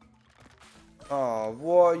 Oh,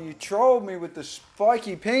 what? You trolled me with the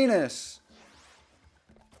spiky penis.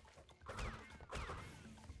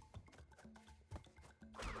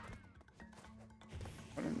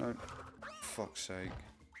 I didn't know. Fuck's sake.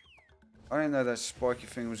 I didn't know that spiky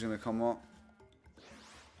thing was going to come up.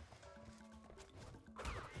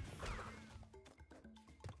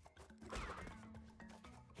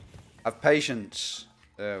 Have patience.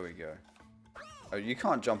 There we go. Oh, you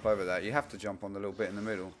can't jump over that. You have to jump on the little bit in the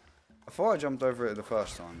middle. I thought I jumped over it the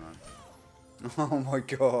first time, man. Oh my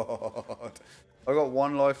god. I got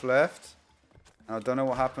 1 life left. And I don't know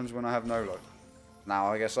what happens when I have no life. Now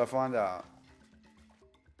I guess I'll find out.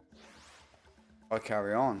 I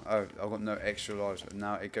carry on. Oh, I've got no extra lives.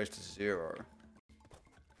 Now it goes to 0.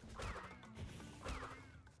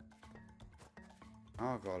 Oh,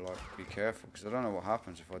 I've got to like be careful because I don't know what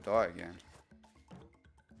happens if I die again.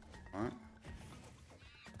 Right?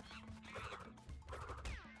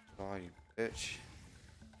 Oh, you bitch.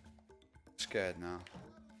 I'm scared now.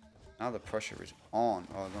 Now the pressure is on.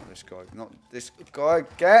 Oh, not this guy. Not this guy.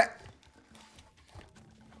 Get!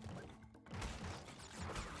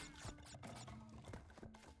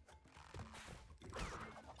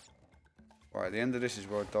 Right, the end of this is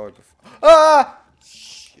where I died before. Ah!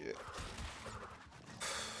 Shit.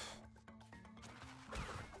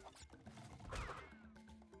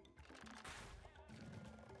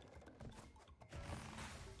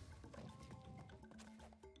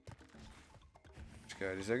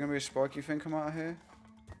 Scared. Is there gonna be a spiky thing come out of here?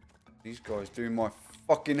 These guys do my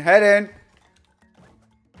fucking head in.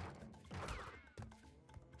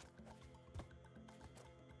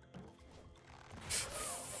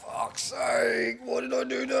 Fuck's sake! What did I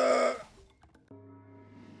do there?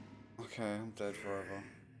 Okay, I'm dead forever.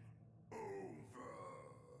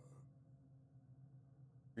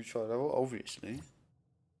 Retry level, obviously.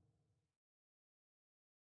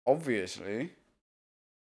 Obviously.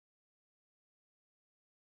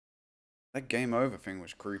 That game over thing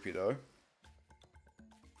was creepy though.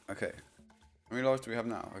 Okay. How many lives do we have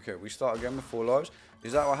now? Okay, we start again with 4 lives.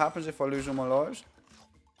 Is that what happens if I lose all my lives?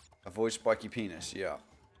 Avoid spiky penis, yeah.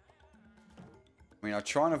 I mean, I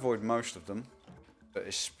try and avoid most of them, but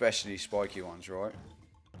especially spiky ones, right?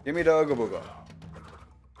 Give me the Ooga Booga.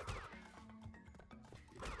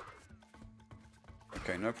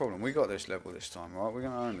 Okay, no problem. We got this level this time, right? We're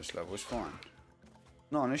going to own this level. It's fine.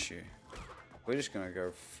 Not an issue. We're just going to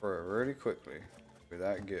go through it really quickly. We're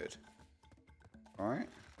that good. Alright?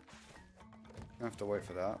 Don't have to wait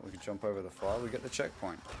for that. We can jump over the fire. We get the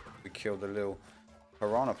checkpoint. We killed the little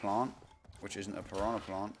piranha plant, which isn't a piranha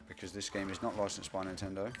plant because this game is not licensed by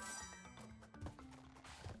Nintendo.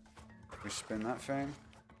 We spin that thing.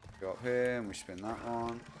 Go up here and we spin that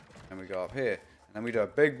one. And we go up here. And then we do a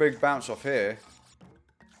big bounce off here.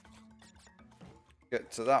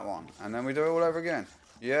 Get to that one. And then we do it all over again.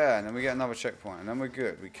 Yeah, and then we get another checkpoint. And then we're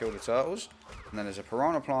good. We kill the turtles. And then there's a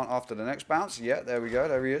piranha plant after the next bounce. Yeah, there we go.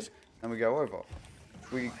 There he is. And we go over.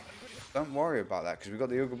 We don't worry about that because we got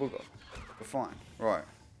the Ooga Booga. We're fine. Right.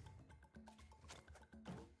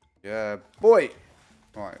 Yeah, boy!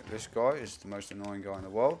 Right, this guy is the most annoying guy in the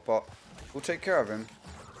world, but we'll take care of him.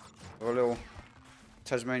 With a little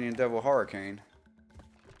Tasmanian Devil Hurricane.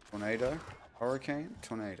 Tornado. Hurricane.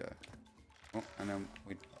 Tornado. Oh, and then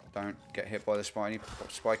we don't get hit by the spiky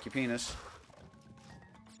penis.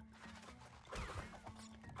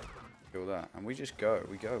 Kill that. And we just go.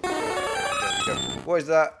 We go. What is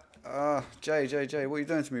that? Jay, what are you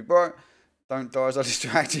doing to me, bro? Don't die as I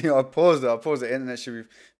distract you. I paused it. The internet should be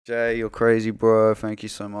Jay, you're crazy, bro. Thank you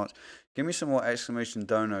so much. Give me some more exclamation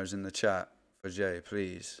donos in the chat for Jay,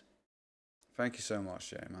 please. Thank you so much,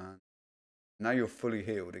 Jay, man. Now you're fully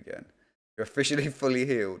healed again. You're officially fully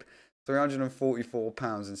healed.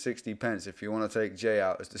 £344 and 60 pence if you want to take Jay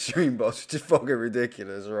out as the stream boss, which is fucking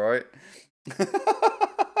ridiculous, right?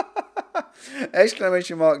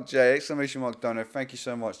 Exclamation mark Jay, exclamation mark Dono. Thank you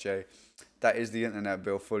so much, Jay. That is the internet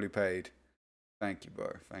bill fully paid. Thank you,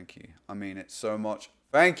 bro. Thank you. I mean it so much.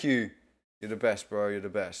 Thank you. You're the best, bro. You're the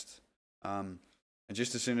best. And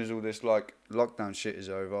just as soon as all this like lockdown shit is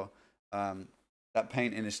over, that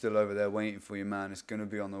painting is still over there waiting for you, man. It's gonna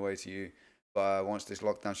be on the way to you. But once this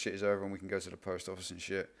lockdown shit is over and we can go to the post office and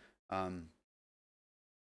shit, and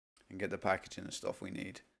get the packaging and stuff we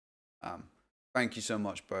need. Thank you so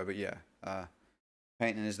much, bro. But yeah,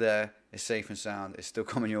 painting is there. It's safe and sound. It's still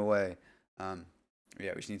coming your way.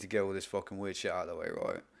 Yeah, we just need to get all this fucking weird shit out of the way,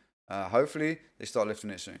 right? Hopefully, they start lifting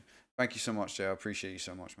it soon. Thank you so much, Jay. I appreciate you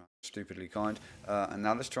so much, man. Stupidly kind. And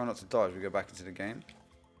now let's try not to die as we go back into the game.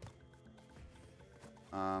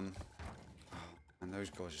 And those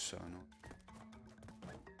guys are so annoying.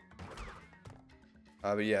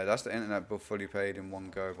 But yeah, that's the internet bill fully paid in one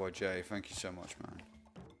go by Jay. Thank you so much, man.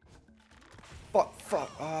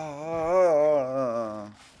 Fuck.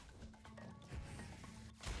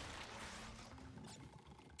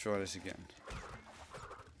 Try this again.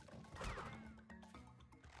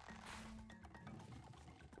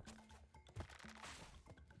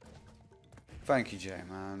 Thank you, Jay,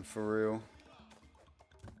 man. For real.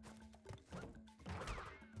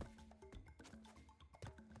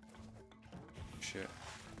 Shit.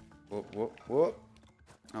 What?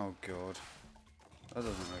 Oh, God. That doesn't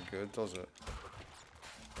look good, does it?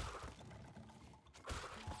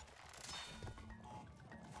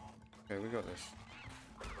 Okay, we got this.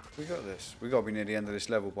 We got this. We gotta be near the end of this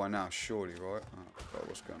level by now, surely, right? Oh, God,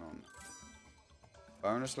 what's going on?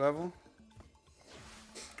 Bonus level?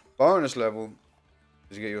 Bonus level?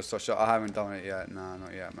 Did you get yours touched up? I haven't done it yet. Nah,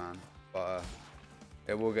 not yet, man. But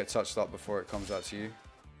it will get touched up before it comes out to you.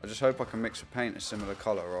 I just hope I can mix a paint a similar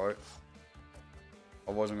colour, right?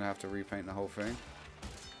 I wasn't going to have to repaint the whole thing.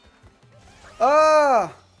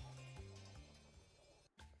 Ah!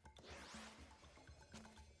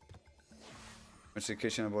 Went to the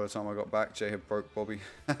kitchen and by the time I got back, Jay had broke Bobby.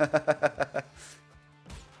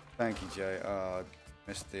 Thank you, Jay.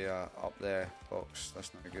 Missed the up there box.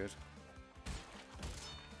 That's not good.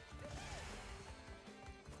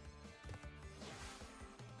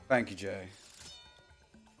 Thank you, Jay.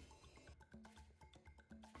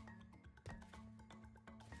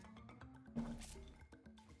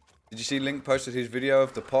 Did you see Link posted his video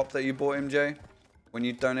of the pop that you bought him, Jay? When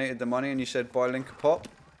you donated the money and you said buy Link a pop?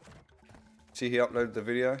 See, he uploaded the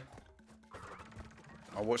video.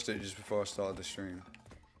 I watched it just before I started the stream.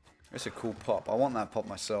 It's a cool pop. I want that pop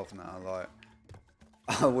myself now. Like,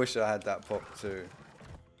 I wish I had that pop too.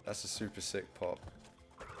 That's a super sick pop.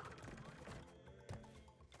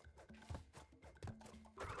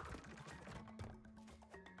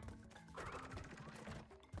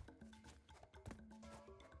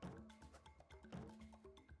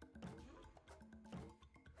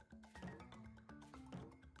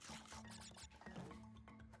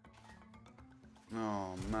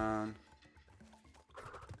 Oh, man.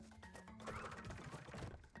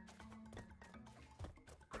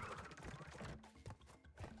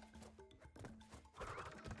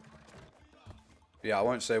 Yeah, I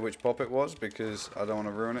won't say which pop it was because I don't want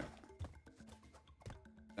to ruin it.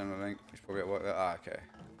 Send the link. It's probably at work there. Ah, okay.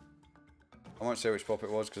 I won't say which pop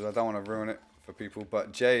it was because I don't want to ruin it for people.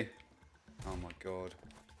 But Jay, oh my god.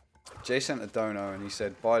 Jay sent a dono and he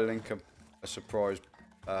said, buy Link a surprise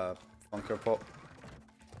Funko Pop.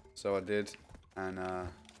 So I did. And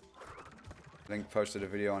Link posted a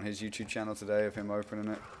video on his YouTube channel today of him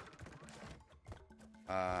opening it.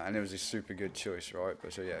 And it was a super good choice, right?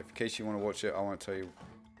 But so yeah, in case you want to watch it, I won't tell you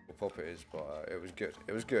what pop it is, but it was good.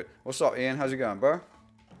 It was good. What's up, Ian? How's it going, bro?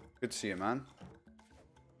 Good to see you, man.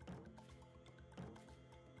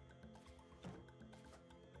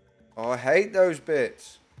 Oh, I hate those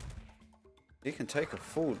bits. You can take a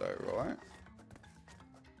fall though, right?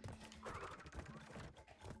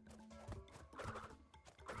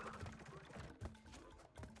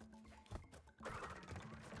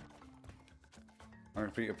 I'm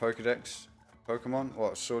gonna repeat your Pokedex. Pokemon?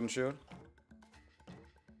 What, Sword and Shield?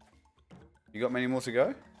 You got many more to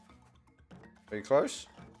go? Are you close?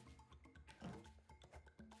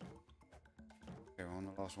 Okay, we're on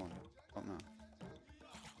the last one. Stop now.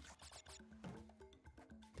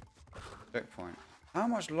 Checkpoint. How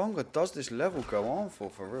much longer does this level go on for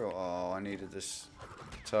real? Oh, I needed this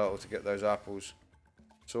turtle to get those apples.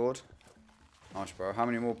 Sword. Nice, bro. How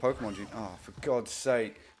many more Pokemon do you... Oh, for God's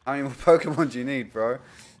sake. How many more Pokemon do you need, bro?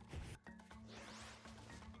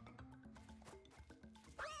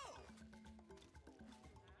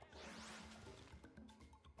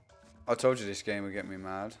 I told you this game would get me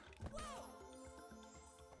mad.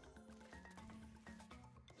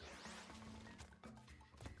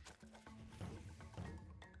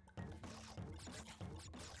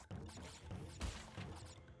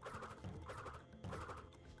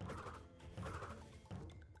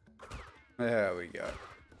 There we go.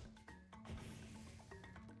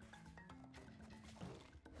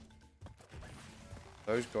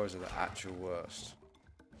 Those guys are the actual worst.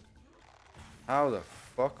 How the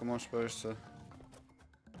fuck am I supposed to...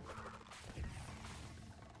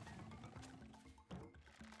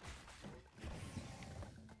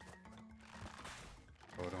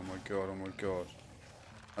 God, oh my god, oh my god.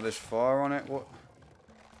 Oh, there's fire on it? What?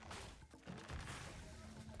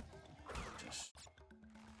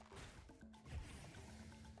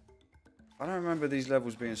 I don't remember these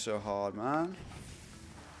levels being so hard, man.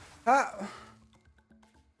 Ah!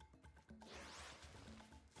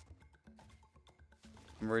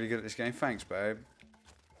 I'm really good at this game. Thanks, babe.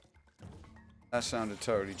 That sounded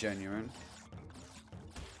totally genuine.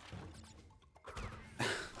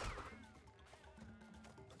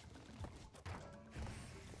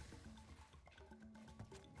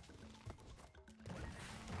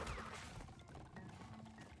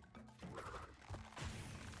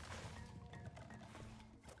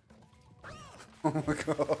 Oh my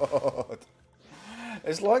god.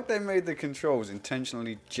 It's like they made the controls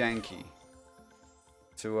intentionally janky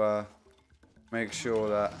to make sure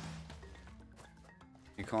that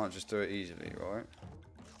you can't just do it easily, right?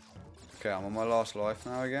 Okay, I'm on my last life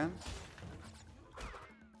now again.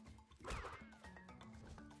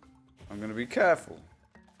 I'm gonna be careful.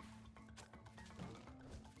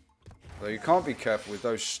 Though you can't be careful with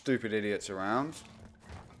those stupid idiots around.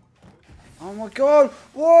 Oh my god!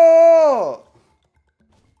 What?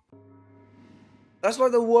 That's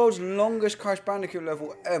like the world's longest Crash Bandicoot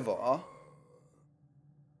level ever.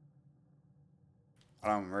 I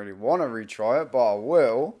don't really want to retry it, but I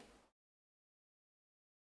will.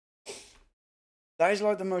 That is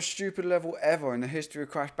like the most stupid level ever in the history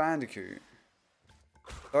of Crash Bandicoot.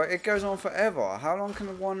 Like, it goes on forever. How long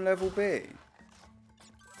can one level be?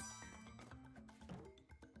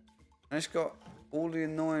 And it's got all the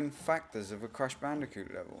annoying factors of a Crash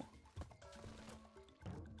Bandicoot level.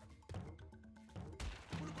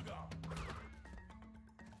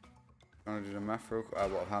 Trying to do the math real quick.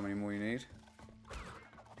 What, how many more you need?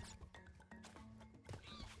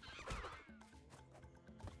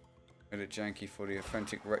 Made it janky for the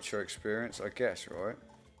authentic retro experience, I guess, right?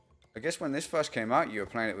 I guess when this first came out, you were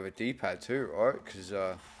playing it with a D-pad too, right? Because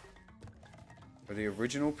with the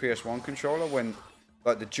original PS1 controller, when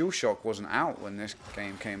like the DualShock wasn't out when this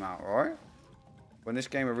game came out, right? When this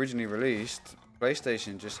game originally released,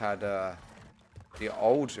 PlayStation just had the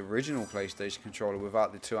old original PlayStation controller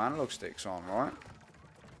without the two analog sticks on, right?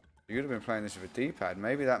 You'd have been playing this with a D-pad.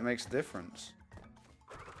 Maybe that makes a difference.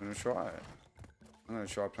 I'm gonna try it. I'm gonna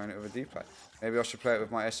try playing it with a D-pad. Maybe I should play it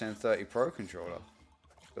with my SN30 Pro controller.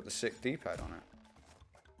 It's got the sick D-pad on it.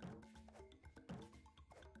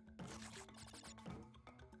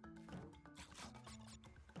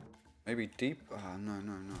 Maybe no.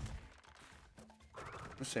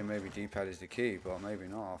 I'd say maybe D-pad is the key, but maybe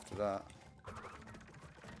not after that.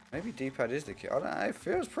 Maybe D-pad is the key. I don't know. It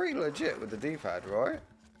feels pretty legit with the D-pad, right?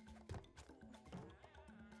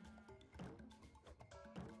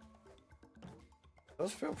 It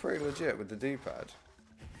does feel pretty legit with the D-pad.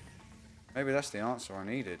 Maybe that's the answer I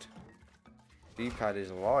needed. D-pad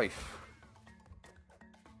is life.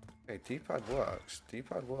 Okay, D-pad works.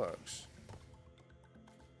 D-pad works.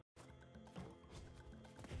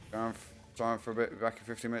 Time for a bit. Back in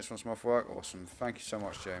 15 minutes once I'm off work. Awesome. Thank you so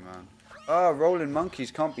much, Jay, man. Oh, rolling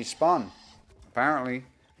monkeys can't be spun. Apparently.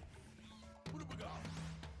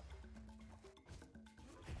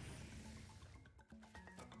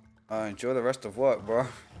 Enjoy the rest of work, bro.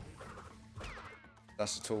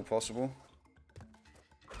 That's at all possible.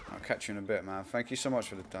 I'll catch you in a bit, man. Thank you so much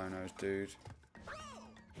for the donos, dude.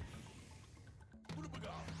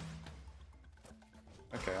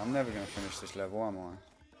 Okay, I'm never going to finish this level, am I?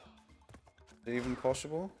 Is it even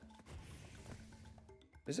possible?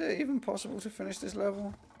 Is it even possible to finish this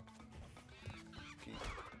level?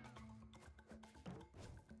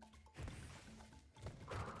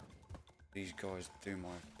 These guys do my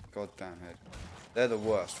goddamn head. They're the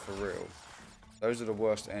worst, for real. Those are the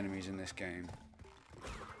worst enemies in this game.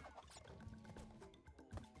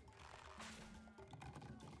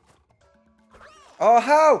 Oh,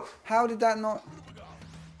 how? How did that not...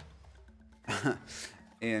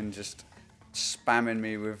 Ian just spamming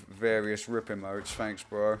me with various rip emotes. Thanks,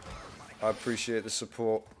 bro. I appreciate the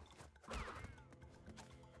support.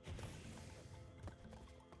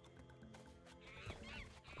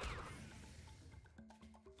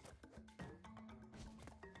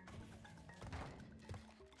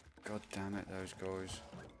 God damn it, those guys.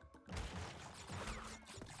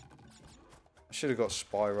 I should have got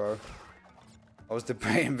Spyro. I was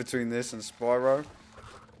debating between this and Spyro.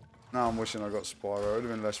 Now I'm wishing I got Spyro. It would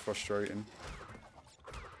have been less frustrating.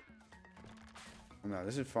 No,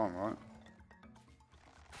 this is fun, right?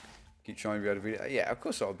 Keep trying to be able to beat it. Yeah, of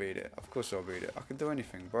course I'll beat it. Of course I'll beat it. I can do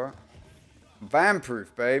anything, bro.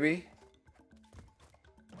 Banproof, baby.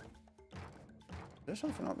 Is there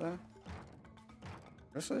something up there?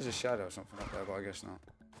 Looks like there's a shadow or something up there, but I guess not.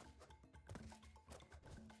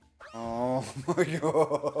 Oh my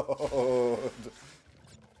god.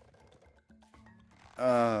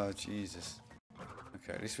 Oh, Jesus.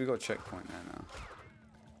 Okay, at least we got a checkpoint there now.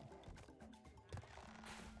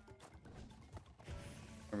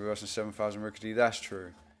 Maybe worse than 7,000 rickety. That's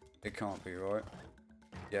true. It can't be, right?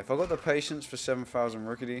 Yeah, if I got the patience for 7,000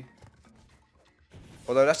 rickety.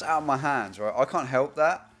 Although that's out of my hands, right? I can't help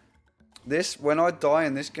that. This, when I die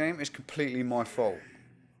in this game, it's completely my fault.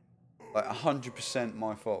 Like 100%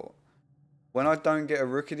 my fault. When I don't get a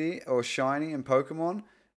rickety or a shiny in Pokemon,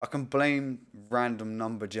 I can blame random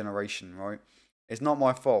number generation, right? It's not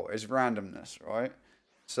my fault. It's randomness, right?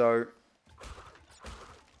 So,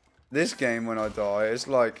 this game, when I die, it's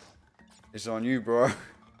like, it's on you, bro.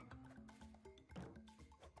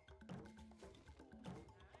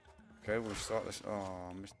 Okay, we'll start this. Oh,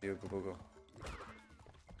 I missed the Ooga Booga.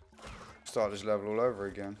 Start this level all over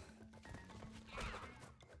again.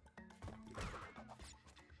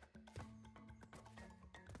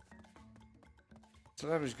 This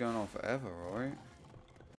level's going on forever, right?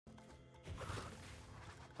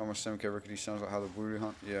 How much 7k rickety sounds like how the Wooloo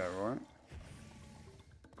hunt. Yeah, right?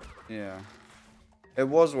 Yeah. It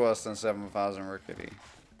was worse than 7,000 rickety.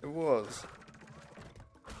 It was.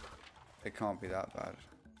 It can't be that bad.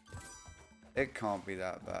 It can't be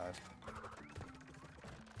that bad.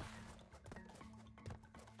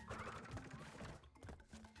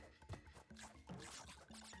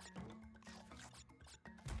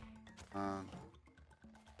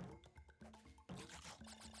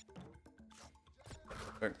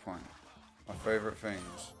 Checkpoint. My favourite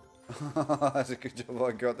things. That's a good job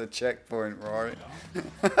I got the checkpoint right.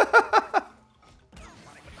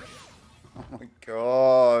 Oh my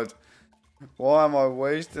god. Why am I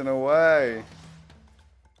wasting away?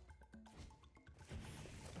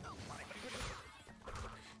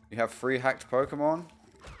 You have 3 hacked Pokemon?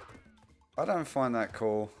 I don't find that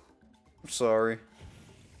cool. I'm sorry.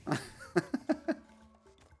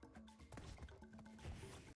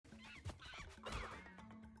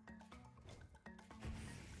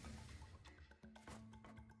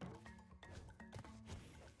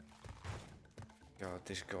 God,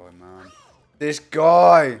 this guy, man. This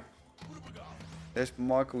guy! This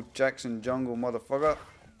Michael Jackson jungle motherfucker.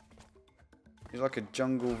 He's like a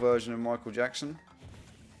jungle version of Michael Jackson.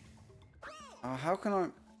 Oh, how can I...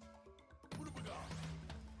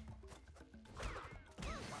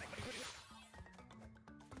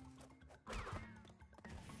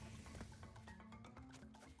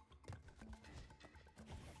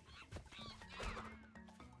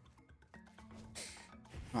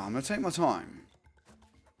 Oh, I'm gonna take my time.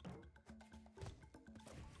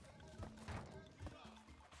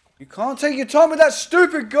 You can't take your time with that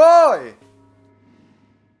stupid guy!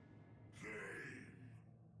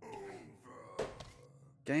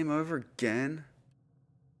 Game over again?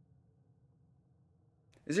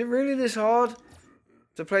 Is it really this hard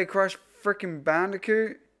to play Crash frickin'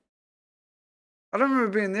 Bandicoot? I don't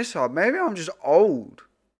remember being this hard. Maybe I'm just old.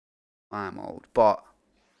 I am old, but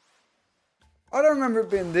I don't remember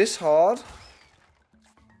it being this hard.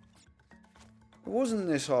 It wasn't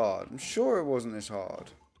this hard. I'm sure it wasn't this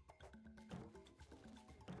hard.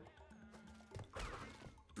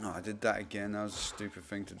 Oh, I did that again. That was a stupid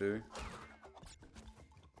thing to do.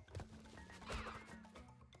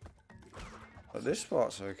 But this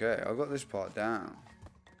part's okay. I got this part down.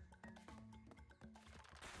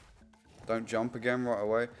 Don't jump again right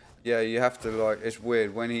away. Yeah, you have to, like, it's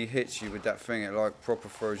weird. When he hits you with that thing, it, like, proper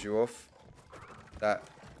throws you off. That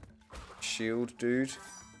shield dude.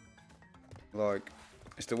 Like,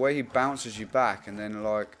 it's the way he bounces you back and then,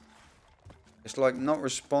 like, it's, like, not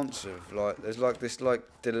responsive. Like, there's, like, this, like,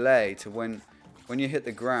 delay to when you hit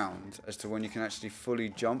the ground as to when you can actually fully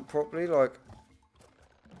jump properly. Like,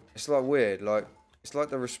 it's, like, weird. Like, It's like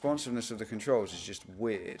the responsiveness of the controls is just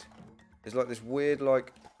weird. It's like this weird,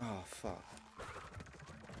 like, oh fuck.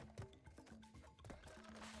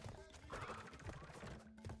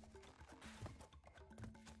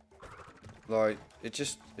 Like, it's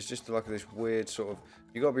just like this weird sort of,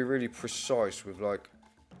 you gotta be really precise with like,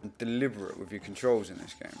 and deliberate with your controls in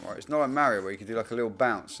this game, right? It's not like Mario where you can do like a little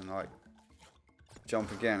bounce and like,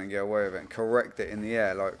 jump again and get away with it and correct it in the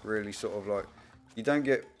air, like really sort of like, you don't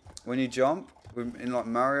get, when you jump, in like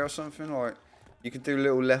Mario or something, like, you can do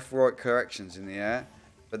little left-right corrections in the air,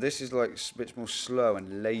 but this is like a bit more slow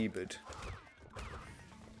and laboured.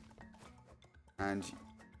 And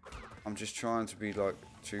I'm just trying to be like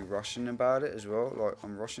too rushing about it as well, like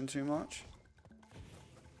I'm rushing too much.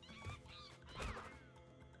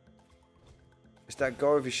 It's that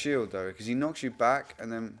guy with his shield though, because he knocks you back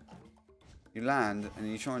and then you land and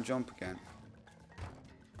then you try and jump again.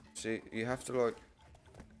 See, you have to like,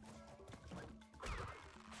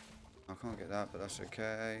 I can't get that, but that's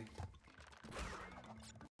okay.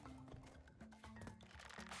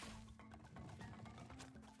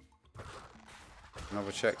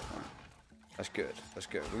 Another checkpoint. That's good. That's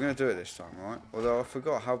good. We're going to do it this time, right? Although I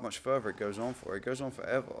forgot how much further it goes on for. It goes on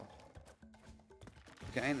forever.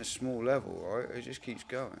 It ain't a small level, right? It just keeps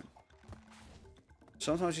going.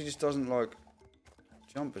 Sometimes he just doesn't, like,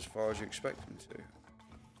 jump as far as you expect him to.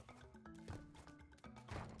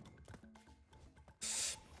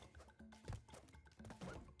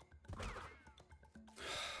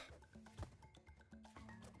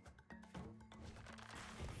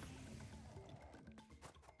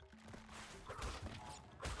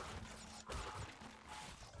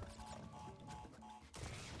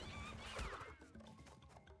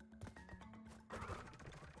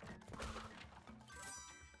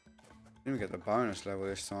 Let me get the bonus level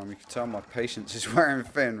this time. You can tell my patience is wearing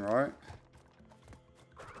thin, right?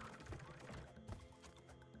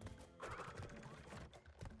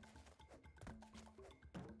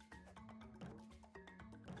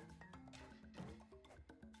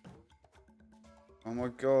 Oh my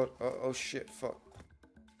god. Oh shit, fuck.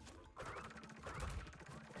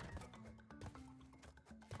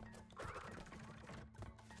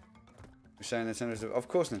 You're saying Nintendo's the... Of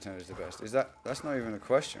course Nintendo's the best. That's not even a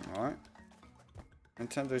question, right?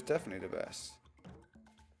 Nintendo's definitely the best.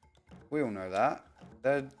 We all know that.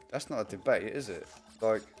 That's not a debate, is it?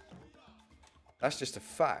 Like, that's just a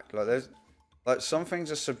fact. Like, there's... Like, some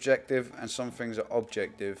things are subjective and some things are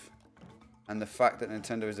objective. And the fact that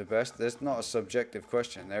Nintendo is the best, there's not a subjective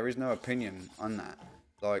question. There is no opinion on that.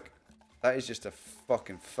 Like, that is just a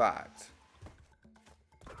fucking fact.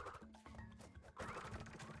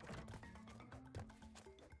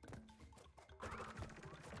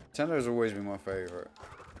 Nintendo has always been my favourite.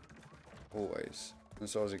 Always.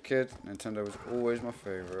 Since I was a kid, Nintendo was always my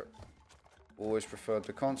favourite. Always preferred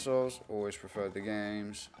the consoles, always preferred the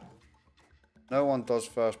games. No one does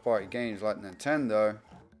first party games like Nintendo.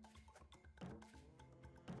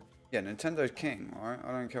 Yeah, Nintendo's king, right?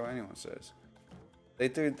 I don't care what anyone says.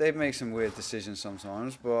 They make some weird decisions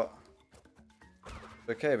sometimes, but it's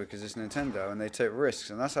okay because it's Nintendo and they take risks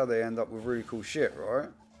and that's how they end up with really cool shit, right?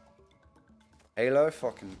 Halo,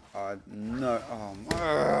 fucking, no, oh,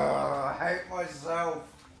 I hate myself.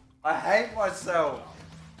 I hate myself.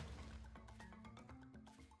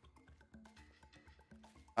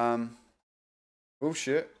 Oh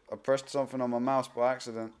shit, I pressed something on my mouse by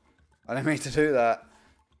accident. I didn't mean to do that.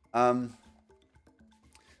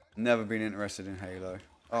 Never been interested in Halo.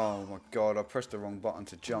 Oh my god, I pressed the wrong button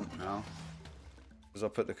to jump now. Because I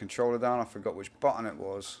put the controller down, I forgot which button it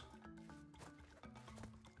was.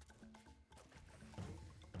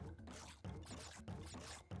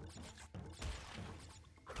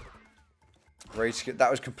 Rage skip. That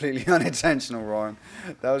was completely unintentional, Ryan.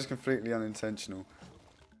 That was completely unintentional.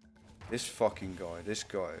 This fucking guy. This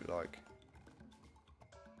guy, like...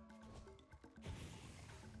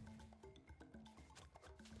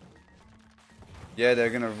 Yeah, they're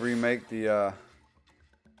gonna remake the,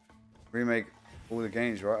 remake all the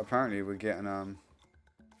games, right? Apparently we're getting,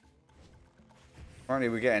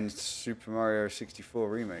 Super Mario 64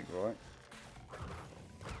 remake, right?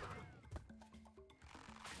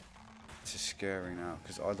 This is scary now,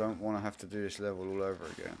 because I don't want to have to do this level all over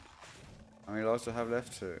again. How many lives do I have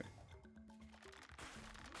left? 2.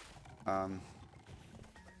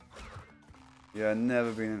 Yeah,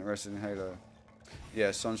 never been interested in Halo.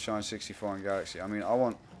 Yeah, Sunshine 64 and Galaxy. I mean, I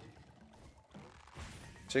want...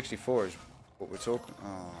 64 is what we're talking...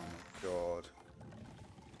 Oh, my God.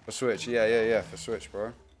 For Switch. Yeah. For Switch,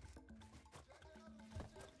 bro.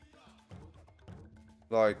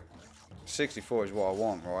 Like, 64 is what I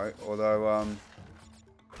want, right? Although,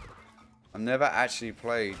 I never actually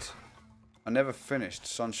played. I never finished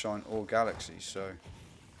Sunshine or Galaxy, so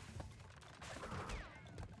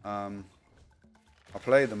I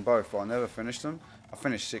played them both, but I never finished them. I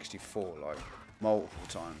finished 64 like multiple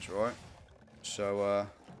times, right? So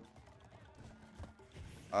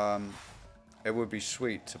it would be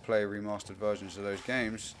sweet to play remastered versions of those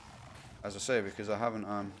games, as I say, because I haven't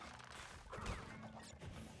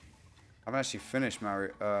actually finished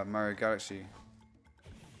Mario Galaxy,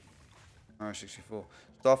 Mario 64,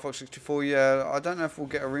 Star Fox 64. Yeah, I don't know if we'll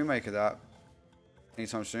get a remake of that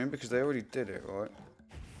anytime soon because they already did it, right?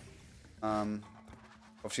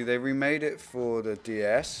 Obviously they remade it for the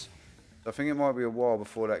DS. So I think it might be a while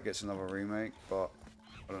before that gets another remake, but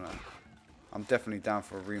I don't know. I'm definitely down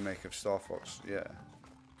for a remake of Star Fox, yeah.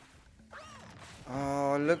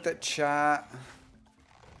 Oh, look at chat.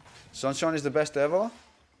 Sunshine is the best ever?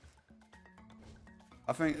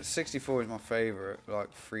 I think 64 is my favourite, like,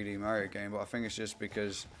 3D Mario game, but I think it's just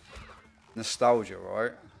because nostalgia,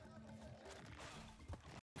 right?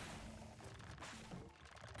 I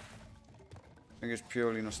think it's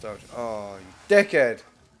purely nostalgia. Oh, you dickhead!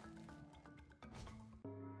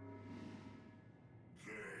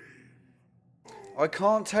 I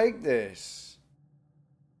can't take this.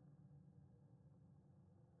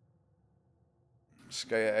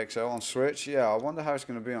 Skater XL on Switch? Yeah, I wonder how it's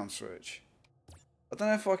going to be on Switch. I don't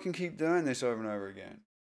know if I can keep doing this over and over again.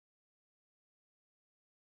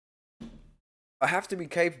 I have to be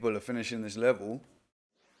capable of finishing this level,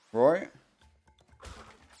 right?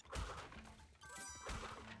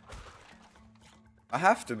 I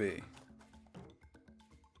have to be.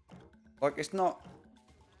 Like, it's not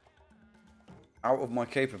out of my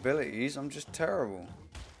capabilities, I'm just terrible.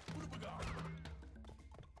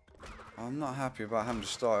 I'm not happy about having to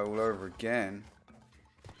start all over again.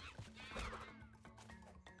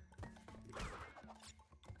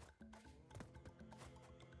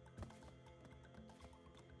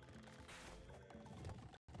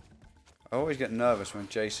 I always get nervous when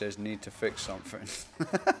Jay says need to fix something.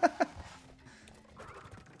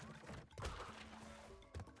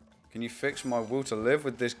 Can you fix my will to live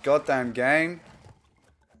with this goddamn game?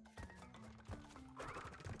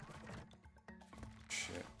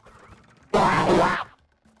 Shit.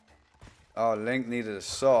 Oh, Link needed a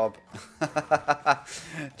sub.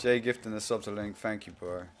 Jay gifting the sub to Link. Thank you,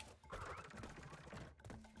 bro.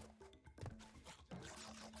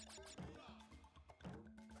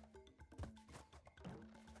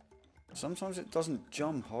 Sometimes it doesn't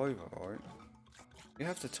jump over, right? You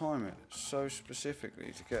have to time it so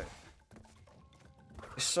specifically to get...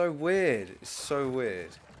 It's so weird. It's so weird.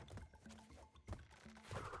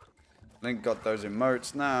 Link got those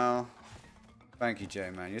emotes now. Thank you,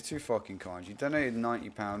 Jay, man. You're too fucking kind. You donated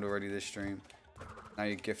 £90 already this stream. Now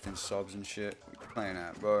you're gifting subs and shit. What you playing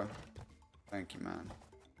at, bro? Thank you, man.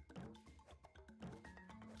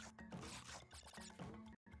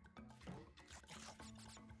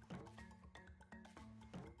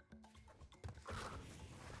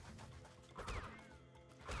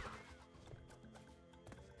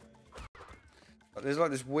 There's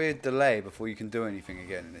like this weird delay before you can do anything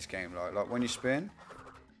again in this game. Like when you spin,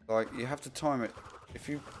 like you have to time it. If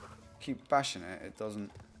you keep bashing it, it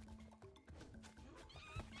doesn't.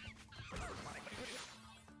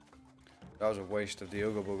 That was a waste of the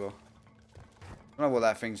Ooga Booga. I don't know what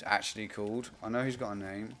that thing's actually called. I know he's got a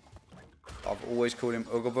name. I've always called him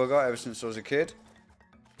Ooga Booga ever since I was a kid.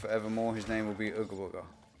 Forevermore, his name will be Ooga Booga.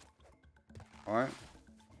 Alright?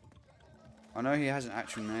 I know he has an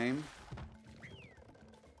actual name.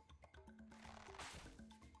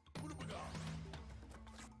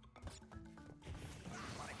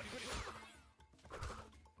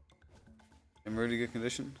 In really good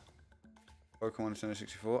condition. Pokemon Nintendo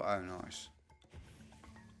 64. Oh, nice.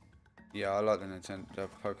 Yeah, I like the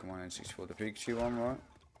Pokemon N64. The Pikachu one, right?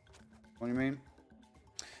 What do you mean?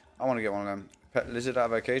 I want to get one of them. Pet lizard out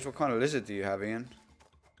of a cage. What kind of lizard do you have, Ian?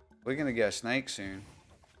 We're going to get a snake soon.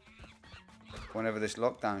 Whenever this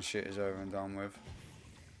lockdown shit is over and done with.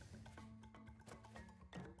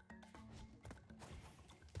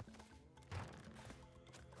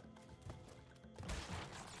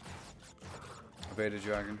 Obey the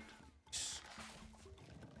dragon.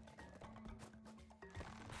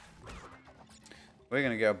 We're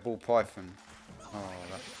going to get a ball python. Oh,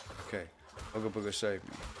 okay. Ooga Booga saved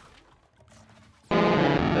me.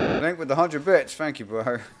 Link with the 100 bits. Thank you,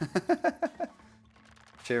 bro.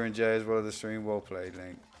 Cheering Jay as well as the stream. Well played,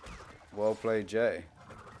 Link. Well played, Jay.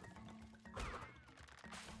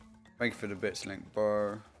 Thank you for the bits, Link,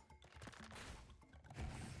 bro.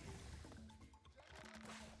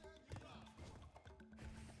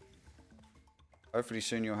 Hopefully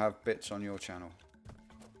soon you'll have bits on your channel.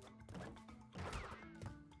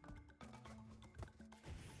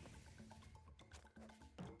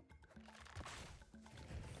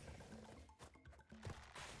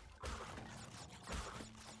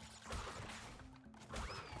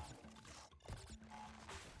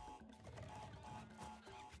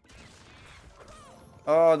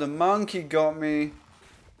 Oh, the monkey got me.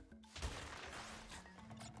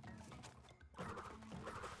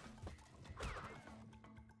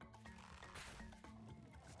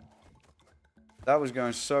 That was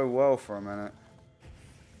going so well for a minute.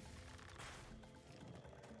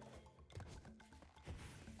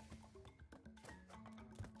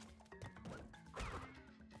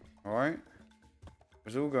 Alright. It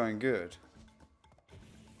was all going good.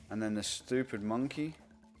 And then the stupid monkey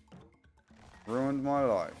ruined my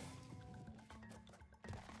life.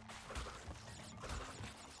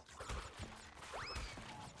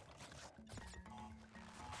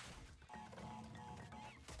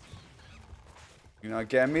 You're not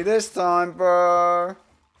getting me this time, bro.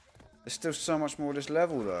 There's still so much more of this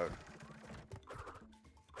level, though.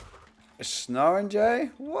 It's snowing,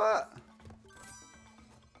 Jay? What?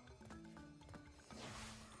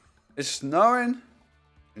 It's snowing?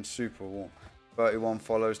 It's super warm. 31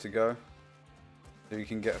 follows to go. So you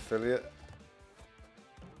can get affiliate.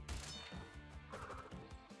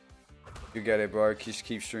 You get it, bro. Just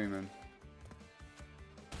keep streaming.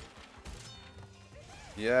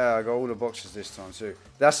 Yeah, I got all the boxes this time too.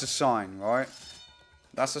 That's a sign, right?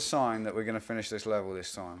 That's a sign that we're going to finish this level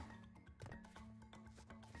this time.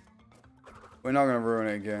 We're not going to ruin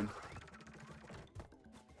it again.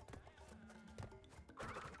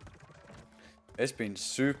 It's been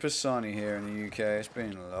super sunny here in the UK. It's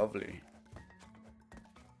been lovely.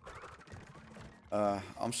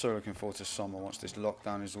 I'm so looking forward to summer once this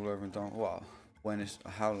lockdown is all over and done. Well,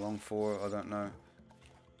 how long for, I don't know.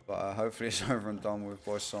 But hopefully it's over and done with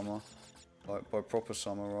by summer. Like, by proper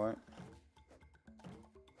summer, right?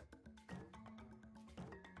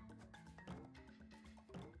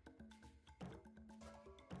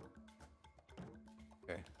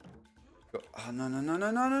 Okay. Oh, no, no, no,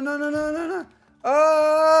 no, no, no, no, no, no, no, no!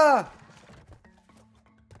 Ah!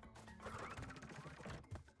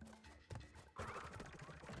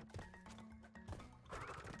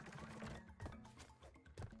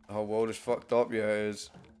 The whole world is fucked up, yeah, it is.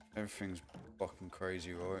 Everything's fucking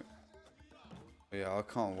crazy, right? But yeah, I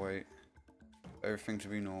can't wait. Everything to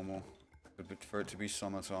be normal. For it to be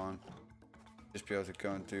summertime. Just be able to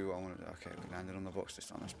go and do what I want to do. Okay, we landed on the box this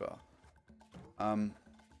time, that's better.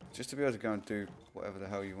 Just to be able to go and do whatever the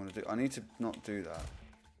hell you want to do. I need to not do that.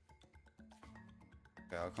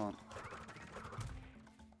 Okay, I can't.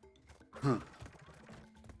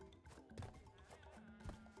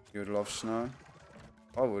 You would love snow?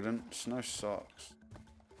 I wouldn't. Snow sucks.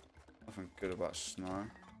 Nothing good about snow.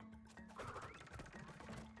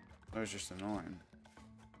 Snow's just annoying.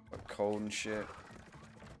 Like cold and shit.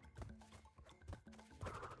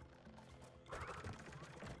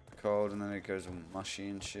 Cold and then it goes all mushy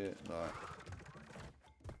and shit. Like,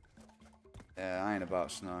 yeah, I ain't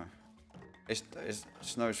about snow.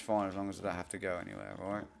 Snow's fine as long as I don't have to go anywhere,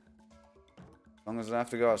 right? As long as I don't have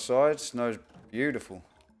to go outside, snow's beautiful.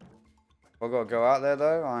 If I gotta go out there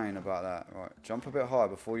though, I ain't about that. Right, jump a bit high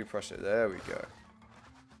before you press it. There we go.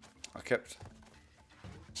 I kept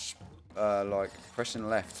like pressing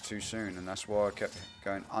left too soon, and that's why I kept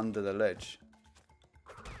going under the ledge.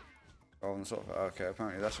 Oh, on top of it. Okay,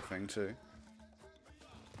 apparently that's a thing too.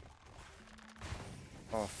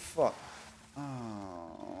 Oh fuck!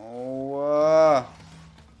 Oh,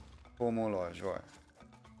 4 more lives, right?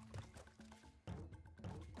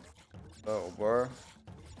 Oh, bro.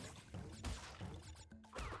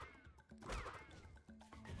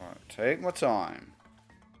 Right, take my time.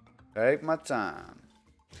 Take my time.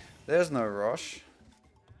 There's no rush.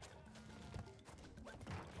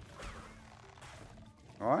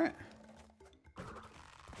 Right?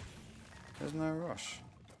 There's no rush.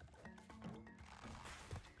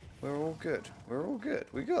 We're all good. We're all good.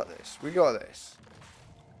 We got this. We got this.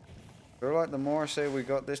 I feel like the more I say we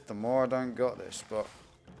got this, the more I don't got this, but...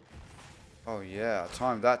 Oh yeah, I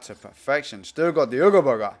timed that to perfection. Still got the Ooga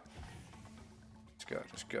Booga. Let's go,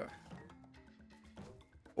 let's go.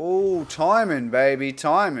 Oh, timing, baby,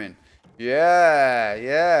 timing. Yeah,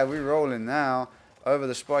 yeah, we rolling now. Over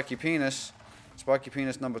the spiky penis. Spiky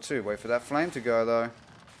penis number 2. Wait for that flame to go, though.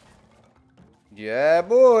 Yeah,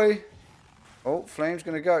 boy. Oh, flame's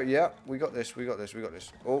gonna go. Yep, we got this, we got this, we got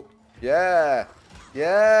this. Oh, yeah.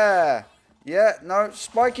 Yeah. Yeah, no,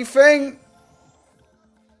 spiky thing.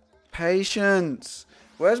 Patience.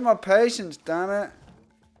 Where's my patience, damn it?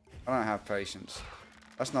 I don't have patience.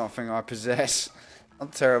 That's not a thing I possess. I'm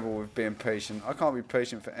terrible with being patient. I can't be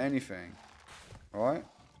patient for anything. Right?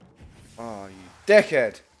 Oh, you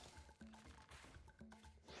dickhead.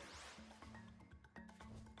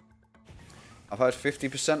 I've heard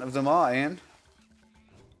 50% of them are, Ian. Is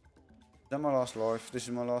that my last life? This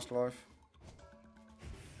is my last life.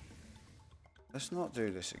 Let's not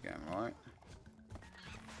do this again, right?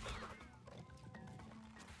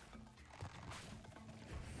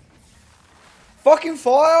 Fucking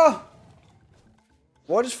fire!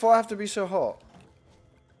 Why does fire have to be so hot?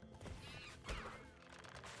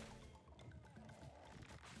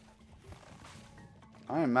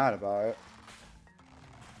 I ain't mad about it.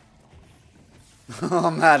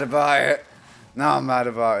 I'm mad about it. No, I'm mad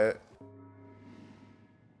about it.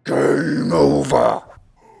 Game over.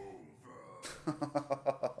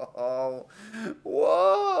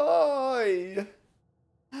 Why?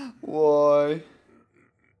 Why?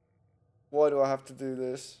 Why do I have to do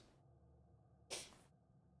this?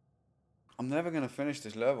 I'm never going to finish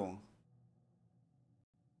this level.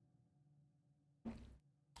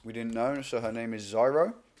 We didn't know, so her name is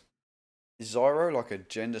Zyro. Is Zyro like a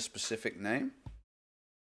gender-specific name?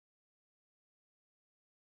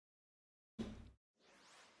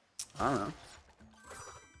 I don't know.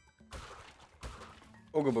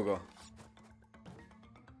 Ooga booga.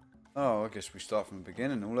 Oh, I guess we start from the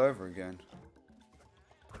beginning all over again.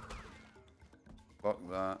 Fuck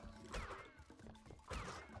that.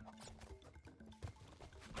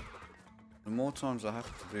 The more times I have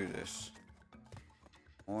to do this,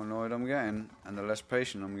 the more annoyed I'm getting, and the less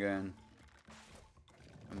patient I'm getting.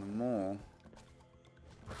 And the more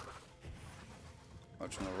I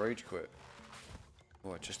just want to rage quit.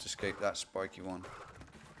 Oh, I just escaped that spiky one.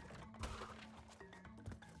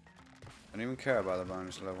 I don't even care about the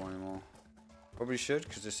bonus level anymore. Probably should,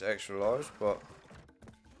 because it's extra lives, but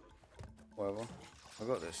whatever. I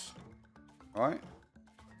got this. Right?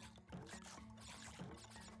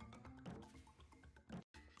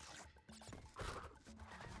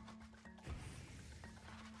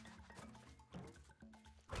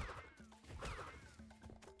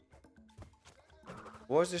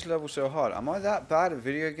 Why is this level so hard? Am I that bad at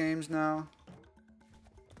video games now?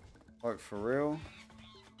 Like, for real?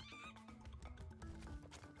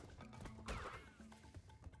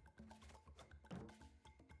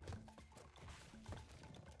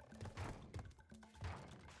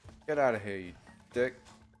 Get out of here, you dick.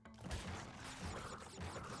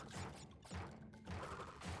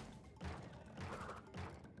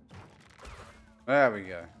 There we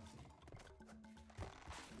go.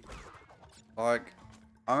 Like,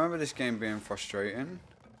 I remember this game being frustrating.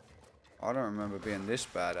 I don't remember being this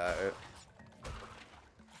bad at it.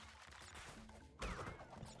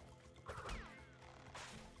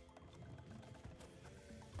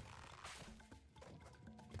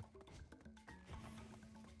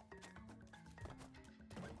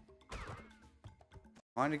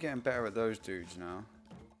 Kinda getting better at those dudes now.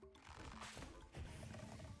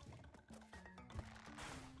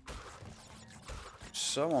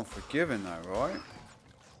 So unforgiving though, right?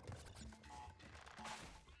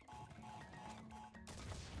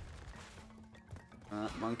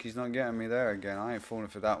 Monkey's not getting me there again. I ain't falling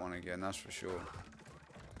for that one again, that's for sure.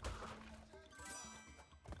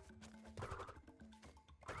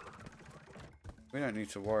 We don't need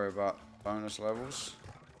to worry about bonus levels.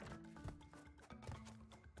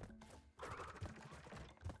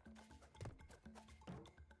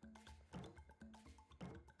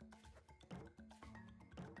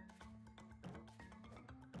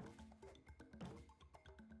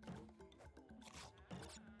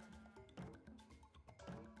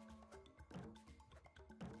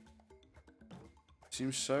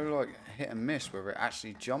 Seems so like hit and miss whether it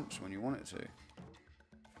actually jumps when you want it to.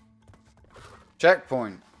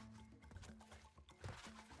 Checkpoint.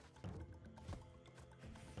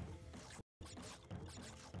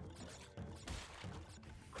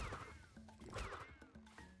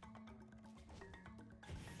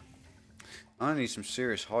 I need some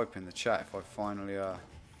serious hype in the chat if I finally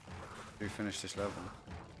do finish this level.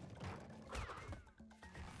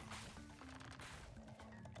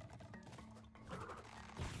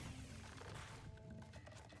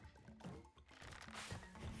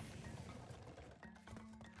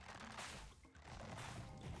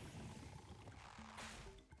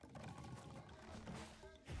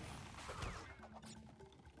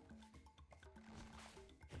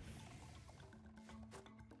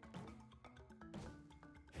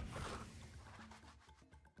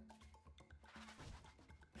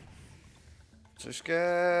 So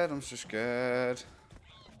scared, I'm so scared.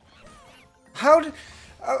 How did...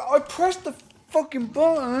 I pressed the fucking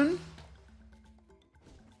button.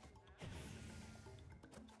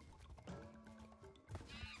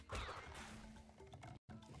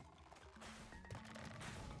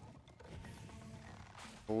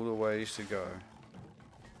 All the ways to go.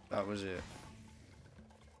 That was it.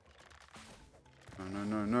 No, no,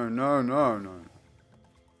 no, no, no, no.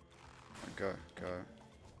 Go, go.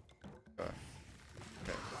 Go.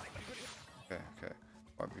 Okay. Okay, okay.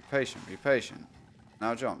 Right, be patient, be patient.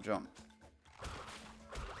 Now jump, jump.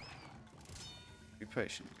 Be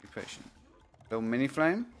patient, be patient. Little mini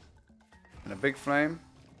flame. And a big flame.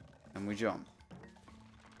 And we jump.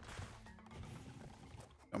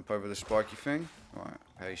 Jump over the spiky thing. Right,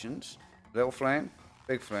 patience. Little flame,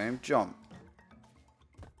 big flame, jump.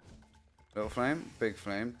 Little flame, big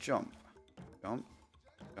flame, jump. Jump,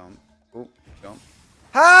 jump, oh, jump.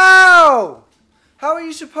 How? How are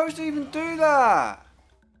you supposed to even do that?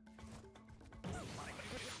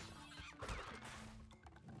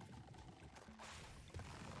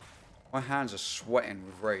 My hands are sweating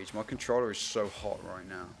with rage. My controller is so hot right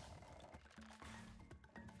now.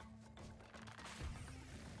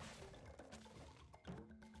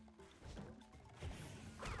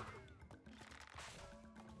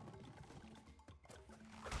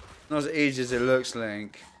 Not as easy as it looks,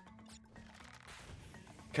 Link.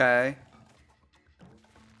 Okay.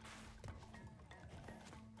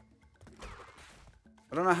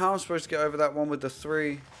 I don't know how I'm supposed to get over that one with the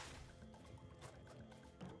 3.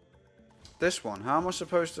 This one, how am I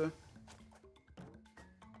supposed to?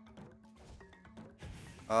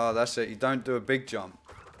 Oh, that's it. You don't do a big jump.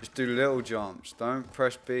 Just do little jumps. Don't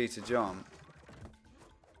press B to jump.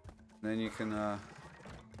 Then you can,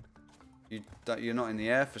 you're not in the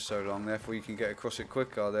air for so long, therefore you can get across it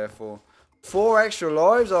quicker, therefore 4 extra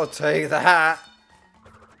lives, I'll take that.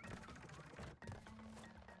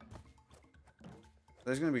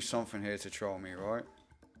 There's going to be something here to troll me, right?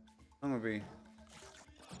 I'm going to be...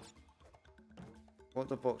 What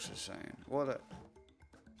the box is saying? What a...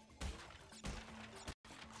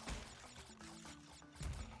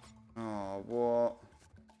 Oh, what?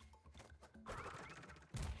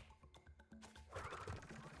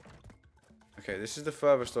 Okay, this is the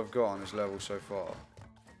furthest I've got on this level so far.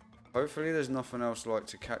 Hopefully there's nothing else like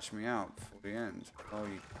to catch me out before the end. Oh,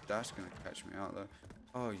 that's going to catch me out though.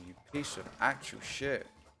 Oh, you piece of actual shit.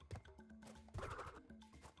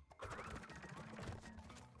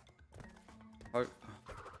 Oh.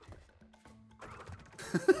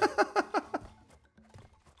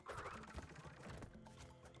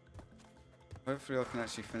 Hopefully I can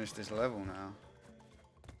actually finish this level now.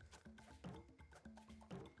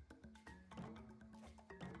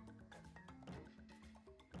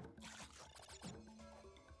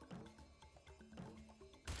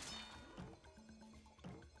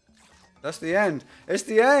 That's the end. It's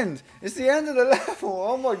the end. It's the end of the level.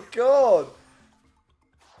 Oh my god.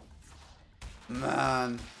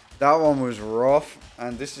 Man, that one was rough.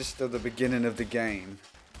 And this is still the beginning of the game.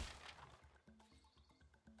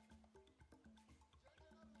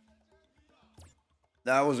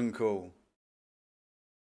 That wasn't cool.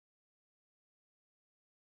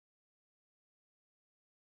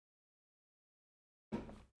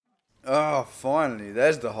 Oh, finally.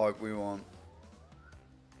 There's the hype we want.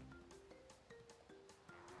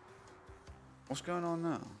 What's going on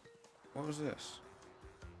now? What was this?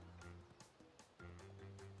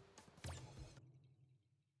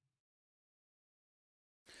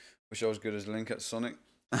 Wish I was good as Link at Sonic.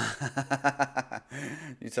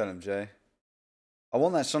 You tell him, Jay. I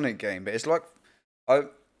want that Sonic game, but it's like... I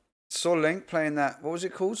saw Link playing that... What was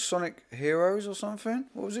it called? Sonic Heroes or something?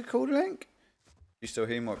 What was it called, Link? You still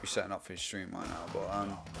here? He might be setting up for his stream right now, but...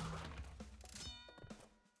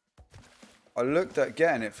 I looked at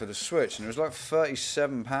getting it for the Switch, and it was like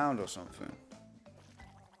 £37 or something.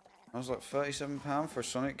 I was like, £37 for a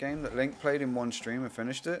Sonic game that Link played in one stream and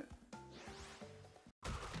finished it?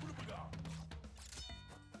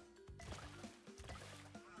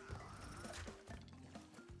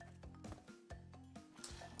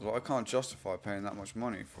 Well, I can't justify paying that much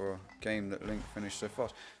money for a game that Link finished so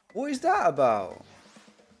fast. What is that about?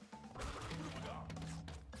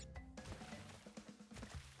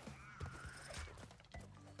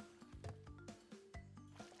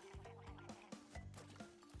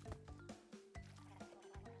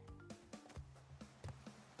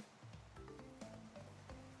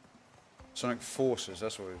 Sonic Forces,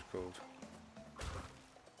 that's what it was called.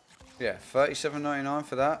 Yeah, $37.99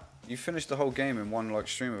 for that. You finished the whole game in one like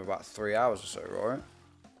stream of about 3 hours or so, right?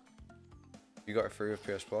 You got it free with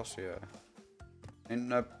PS Plus, yeah. Ain't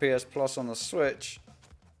no PS Plus on the Switch.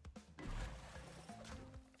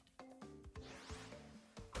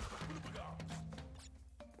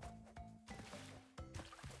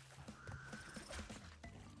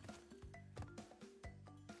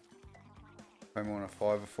 Pay more than a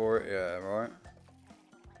fiver for it, yeah, right.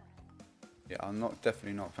 Yeah, I'm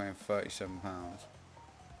definitely not paying £37.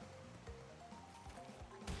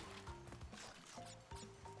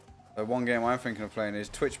 The one game I'm thinking of playing is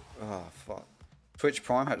Twitch. Oh fuck. Twitch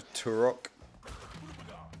Prime has Turok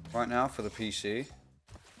right now for the PC.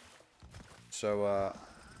 So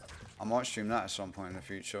I might stream that at some point in the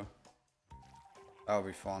future. That'll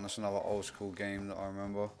be fun. That's another old school game that I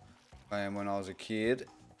remember playing when I was a kid.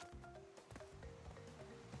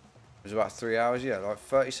 It was about 3 hours, yeah, like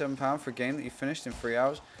 £37 for a game that you finished in 3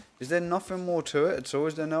 hours. Is there nothing more to it at all?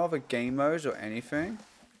 Is there no other game modes or anything?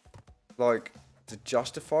 Like, to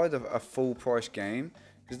justify a full price game?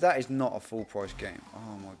 Because that is not a full price game.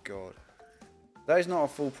 Oh my god. That is not a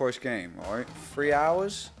full price game, right? 3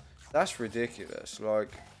 hours? That's ridiculous. Like,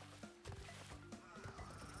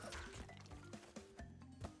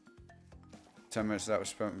 10 minutes of that was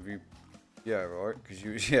spent with you. Yeah, right? Because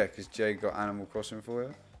because Jay got Animal Crossing for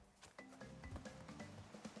you.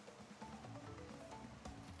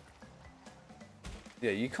 Yeah,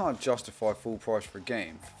 you can't justify full price for a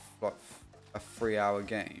game, like a 3 hour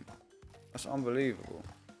game. That's unbelievable.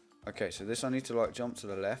 Okay, so this I need to like jump to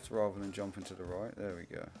the left rather than jumping to the right. There we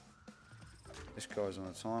go. This guy's on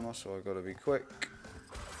a timer, so I've got to be quick.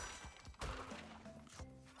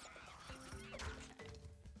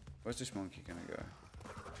 Where's this monkey gonna go?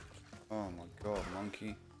 Oh my god,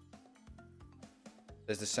 monkey.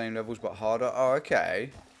 There's the same levels but harder. Oh, okay.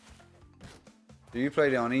 So you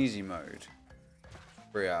played it on easy mode.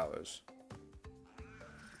 3 hours.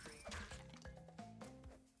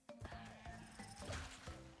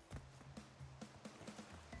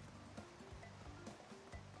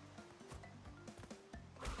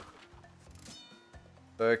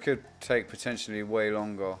 So it could take potentially way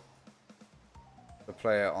longer to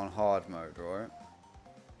play it on hard mode, right?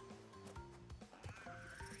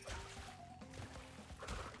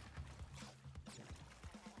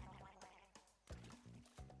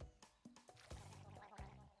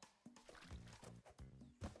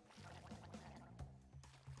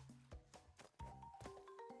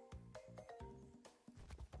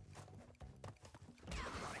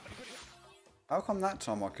 How come that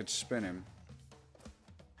time I could spin him?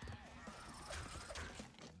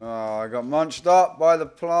 Oh, I got munched up by the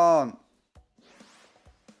plant.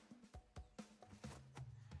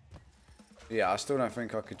 Yeah, I still don't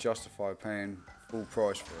think I could justify paying full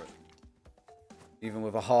price for it. Even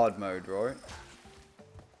with a hard mode, right?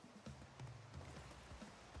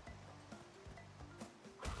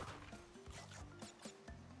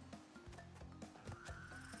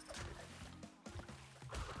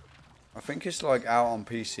 I think it's like out on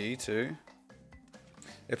PC too.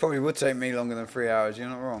 It probably would take me longer than 3 hours, you're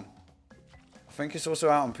not wrong. I think it's also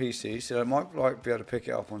out on PC, so I might like be able to pick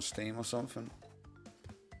it up on Steam or something.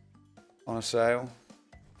 On a sale.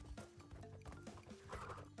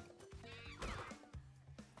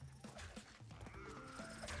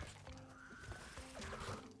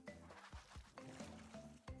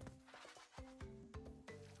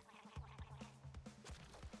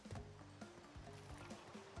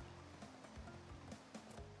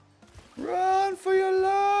 Run for your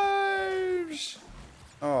lives!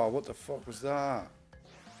 Oh, what the fuck was that?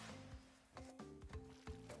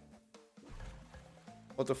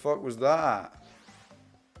 What the fuck was that?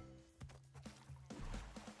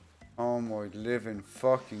 Oh my living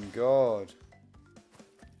fucking god.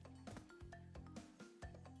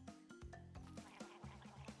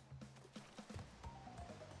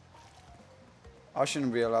 I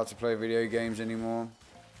shouldn't be allowed to play video games anymore.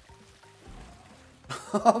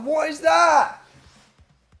 What is that?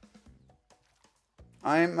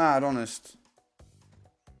 I ain't mad, honest.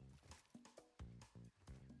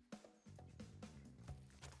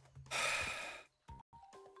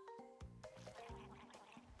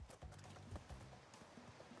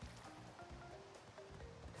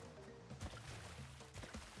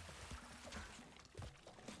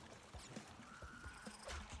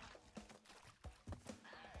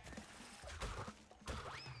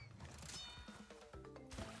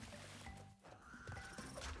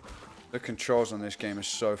 The controls on this game are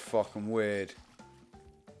so fucking weird.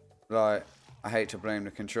 Like, I hate to blame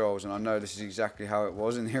the controls, and I know this is exactly how it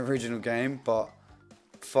was in the original game, but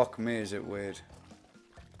fuck me is it weird.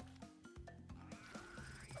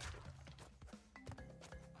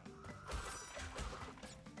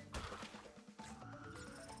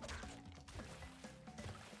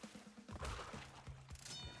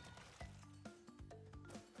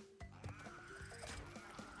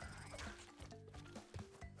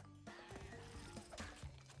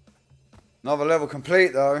 Another level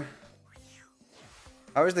complete though.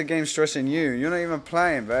 How is the game stressing you? You're not even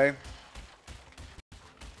playing, babe.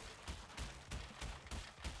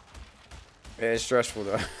 Yeah, it's stressful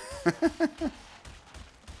though.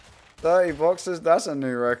 30 boxes, that's a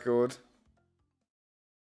new record.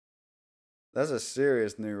 That's a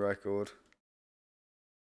serious new record.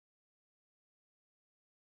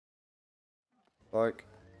 Like,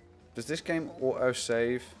 does this game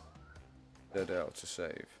auto-save? Dead out to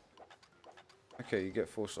save. Okay, you get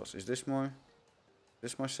 4 slots. Is this my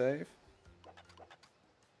save?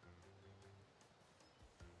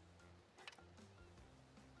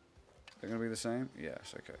 They're gonna be the same?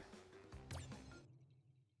 Yes, okay.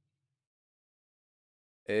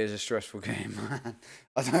 It is a stressful game, man.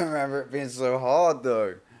 I don't remember it being so hard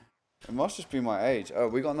though. It must just be my age. Oh,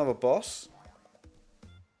 we got another boss?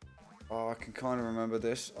 Oh, I can kind of remember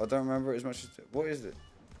this. I don't remember it as much as... What is it?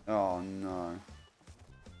 Oh, no.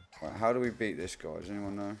 Right, how do we beat this guy? Does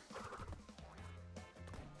anyone know?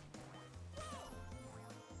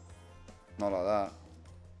 Not like that.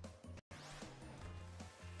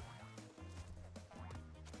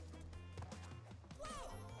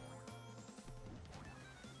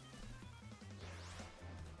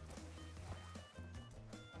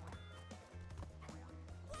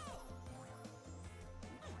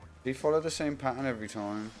 Do you follow the same pattern every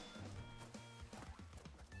time?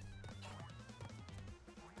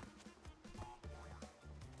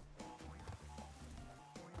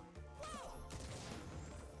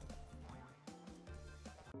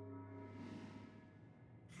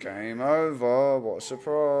 Game over. What a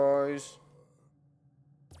surprise.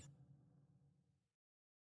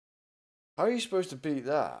 How are you supposed to beat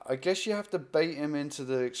that? I guess you have to bait him into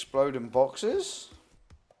the exploding boxes?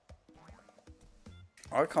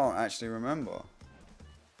 I can't actually remember.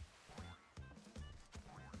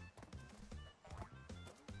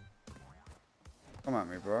 Come at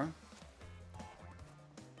me, bro.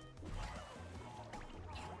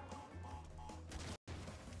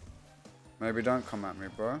 Maybe don't come at me,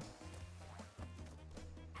 bro.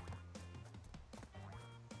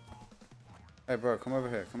 Hey, bro, come over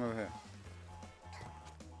here. Come over here.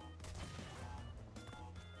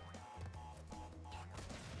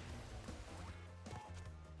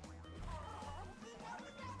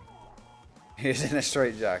 He's in a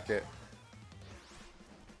straitjacket.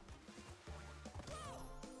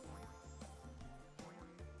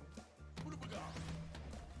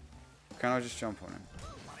 Can I just jump on him?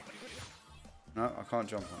 No, I can't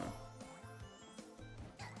jump on him.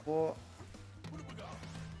 What?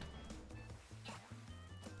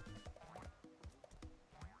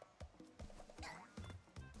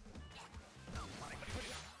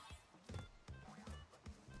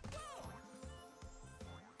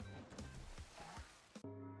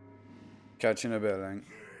 Catching a bit, Link.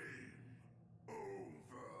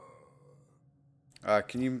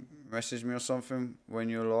 Can you message me or something when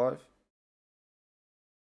you're live?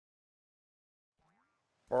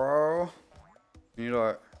 Bro. Can you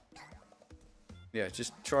like... Yeah,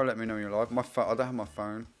 just try to let me know when you're live. My phone, I don't have my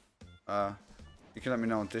phone. You can let me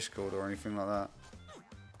know on Discord or anything like that.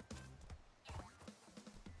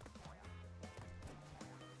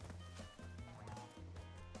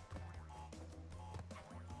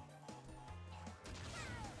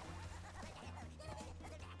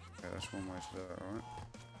 Okay, that's one way to do it, alright?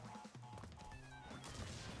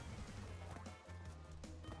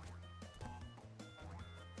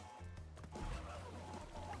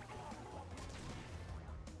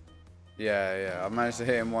 Yeah, I managed to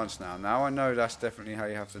hit him once now. Now I know that's definitely how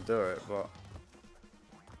you have to do it, but...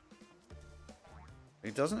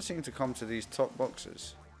 He doesn't seem to come to these top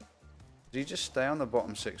boxes. Does he just stay on the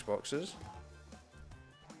bottom 6 boxes?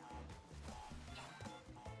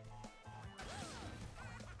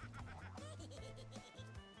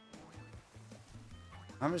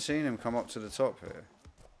 I haven't seen him come up to the top here.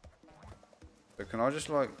 So can I just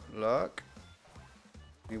like lurk?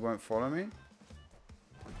 He won't follow me?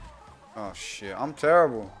 Oh shit, I'm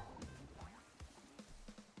terrible.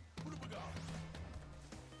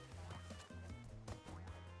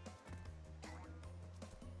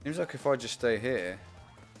 Seems like if I just stay here.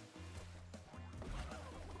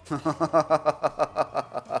 Oh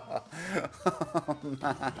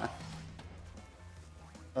man.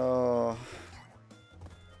 Oh.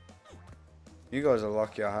 You guys are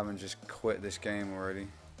lucky I haven't just quit this game already.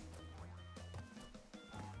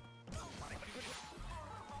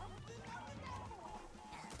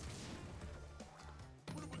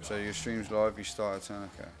 So your stream's live, you start at 10,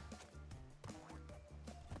 okay.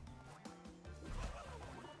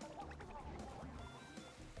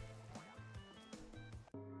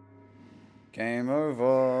 Game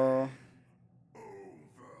over.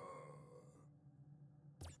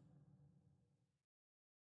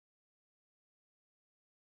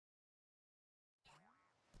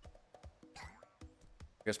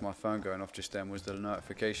 I guess my phone going off just then was the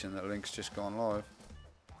notification that Link's just gone live.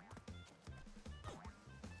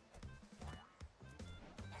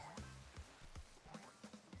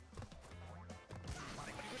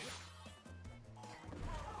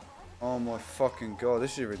 Oh my fucking god,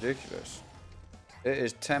 this is ridiculous. It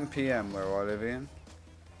is 10 PM where I live in.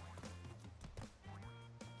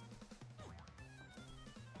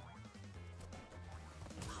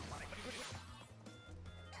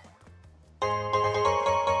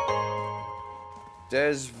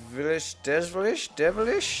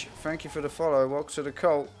 Devilish, thank you for the follow. Welcome to the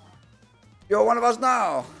cult. You're one of us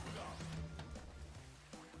now.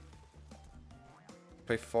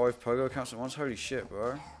 Play 5 pogo accounts at once. Holy shit,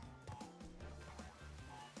 bro.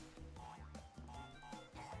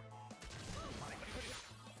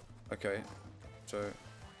 Okay, so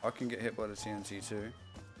I can get hit by the TNT too.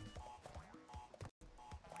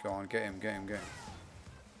 Go on, get him, get him, get him.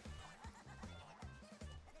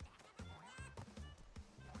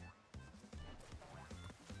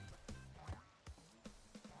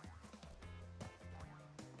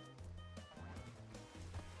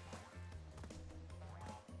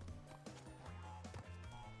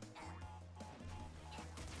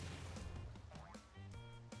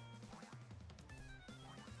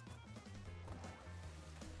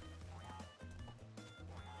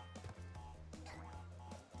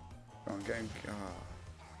 Go on, get him. Ah.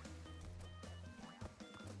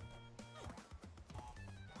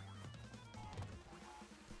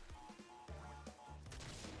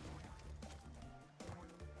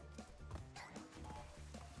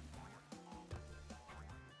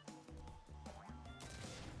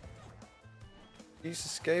 He's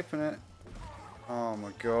escaping it. Oh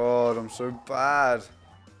my god, I'm so bad.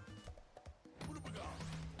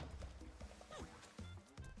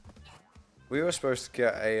 We were supposed to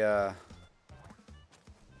get a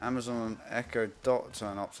Amazon Echo Dot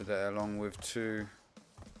turn up today, along with two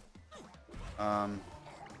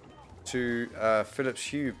Philips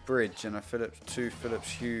Hue bridge and two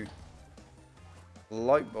Philips Hue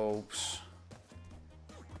light bulbs.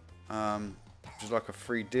 Which is like a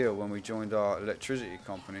free deal when we joined our electricity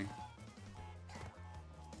company.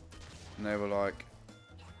 And they were like,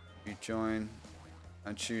 you join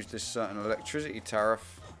and choose this certain electricity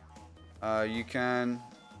tariff, you can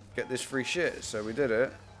get this free shit. So we did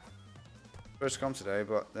it. Supposed to come today,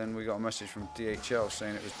 but then we got a message from DHL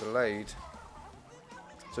saying it was delayed.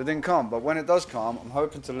 So it didn't come, but when it does come, I'm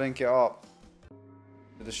hoping to link it up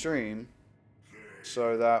to the stream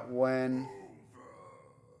so that when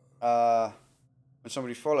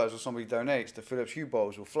somebody follows or somebody donates, the Philips Hue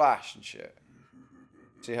bulbs will flash and shit.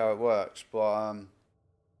 See how it works, but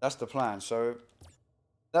that's the plan. So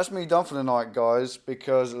that's me done for the night, guys,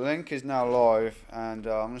 because Link is now live, and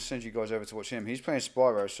I'm going to send you guys over to watch him. He's playing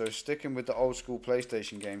Spyro, so sticking with the old school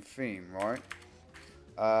PlayStation game theme, right?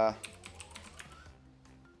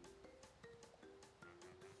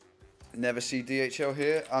 Never see DHL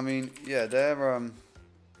here. I mean, yeah, they're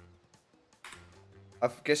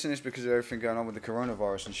I'm guessing it's because of everything going on with the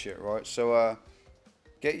coronavirus and shit, right? So,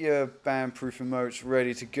 get your Banproof emotes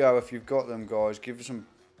ready to go if you've got them, guys. Give us some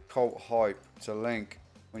cult hype to Link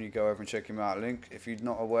when you go over and check him out. Link, if you're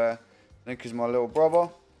not aware, Link is my little brother.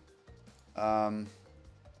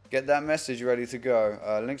 Get that message ready to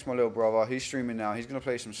go. Link's my little brother. He's streaming now. He's going to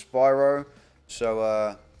play some Spyro.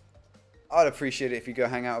 So, I'd appreciate it if you go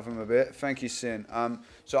hang out with him a bit. Thank you, Sin.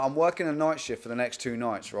 So, I'm working a night shift for the next 2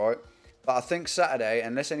 nights, right? But I think Saturday,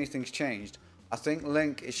 unless anything's changed, I think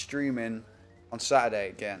Link is streaming on Saturday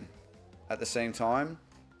again at the same time.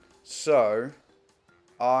 So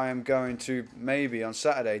I am going to maybe on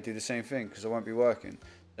Saturday do the same thing because I won't be working.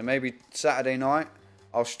 So maybe Saturday night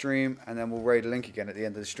I'll stream and then we'll raid Link again at the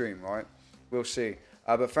end of the stream, right? We'll see.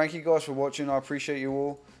 But thank you guys for watching. I appreciate you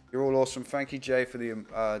all. You're all awesome. Thank you, Jay, for the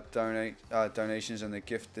donations and the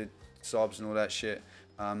gifted subs and all that shit.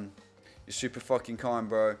 You're super fucking kind,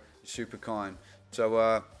 bro. Super kind.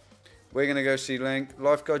 So we're gonna go see Link.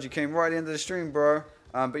 Lifeguard, you came right at the end of the stream, bro.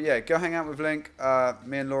 But yeah, go hang out with Link.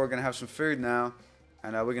 Me and Laura are gonna have some food now,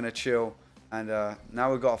 and we're gonna chill. And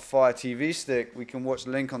now we've got a Fire TV stick. We can watch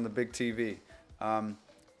Link on the big TV.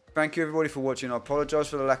 Thank you everybody for watching. I apologize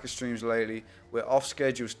for the lack of streams lately. We're off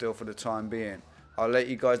schedule still for the time being. I'll let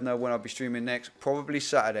you guys know when I'll be streaming next. Probably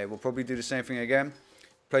Saturday. We'll probably do the same thing again.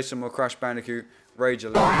 Play some more Crash Bandicoot. Rage a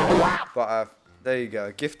little bit. But there you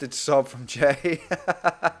go. Gifted sub from Jay.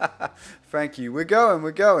 Thank you. We're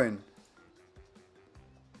going.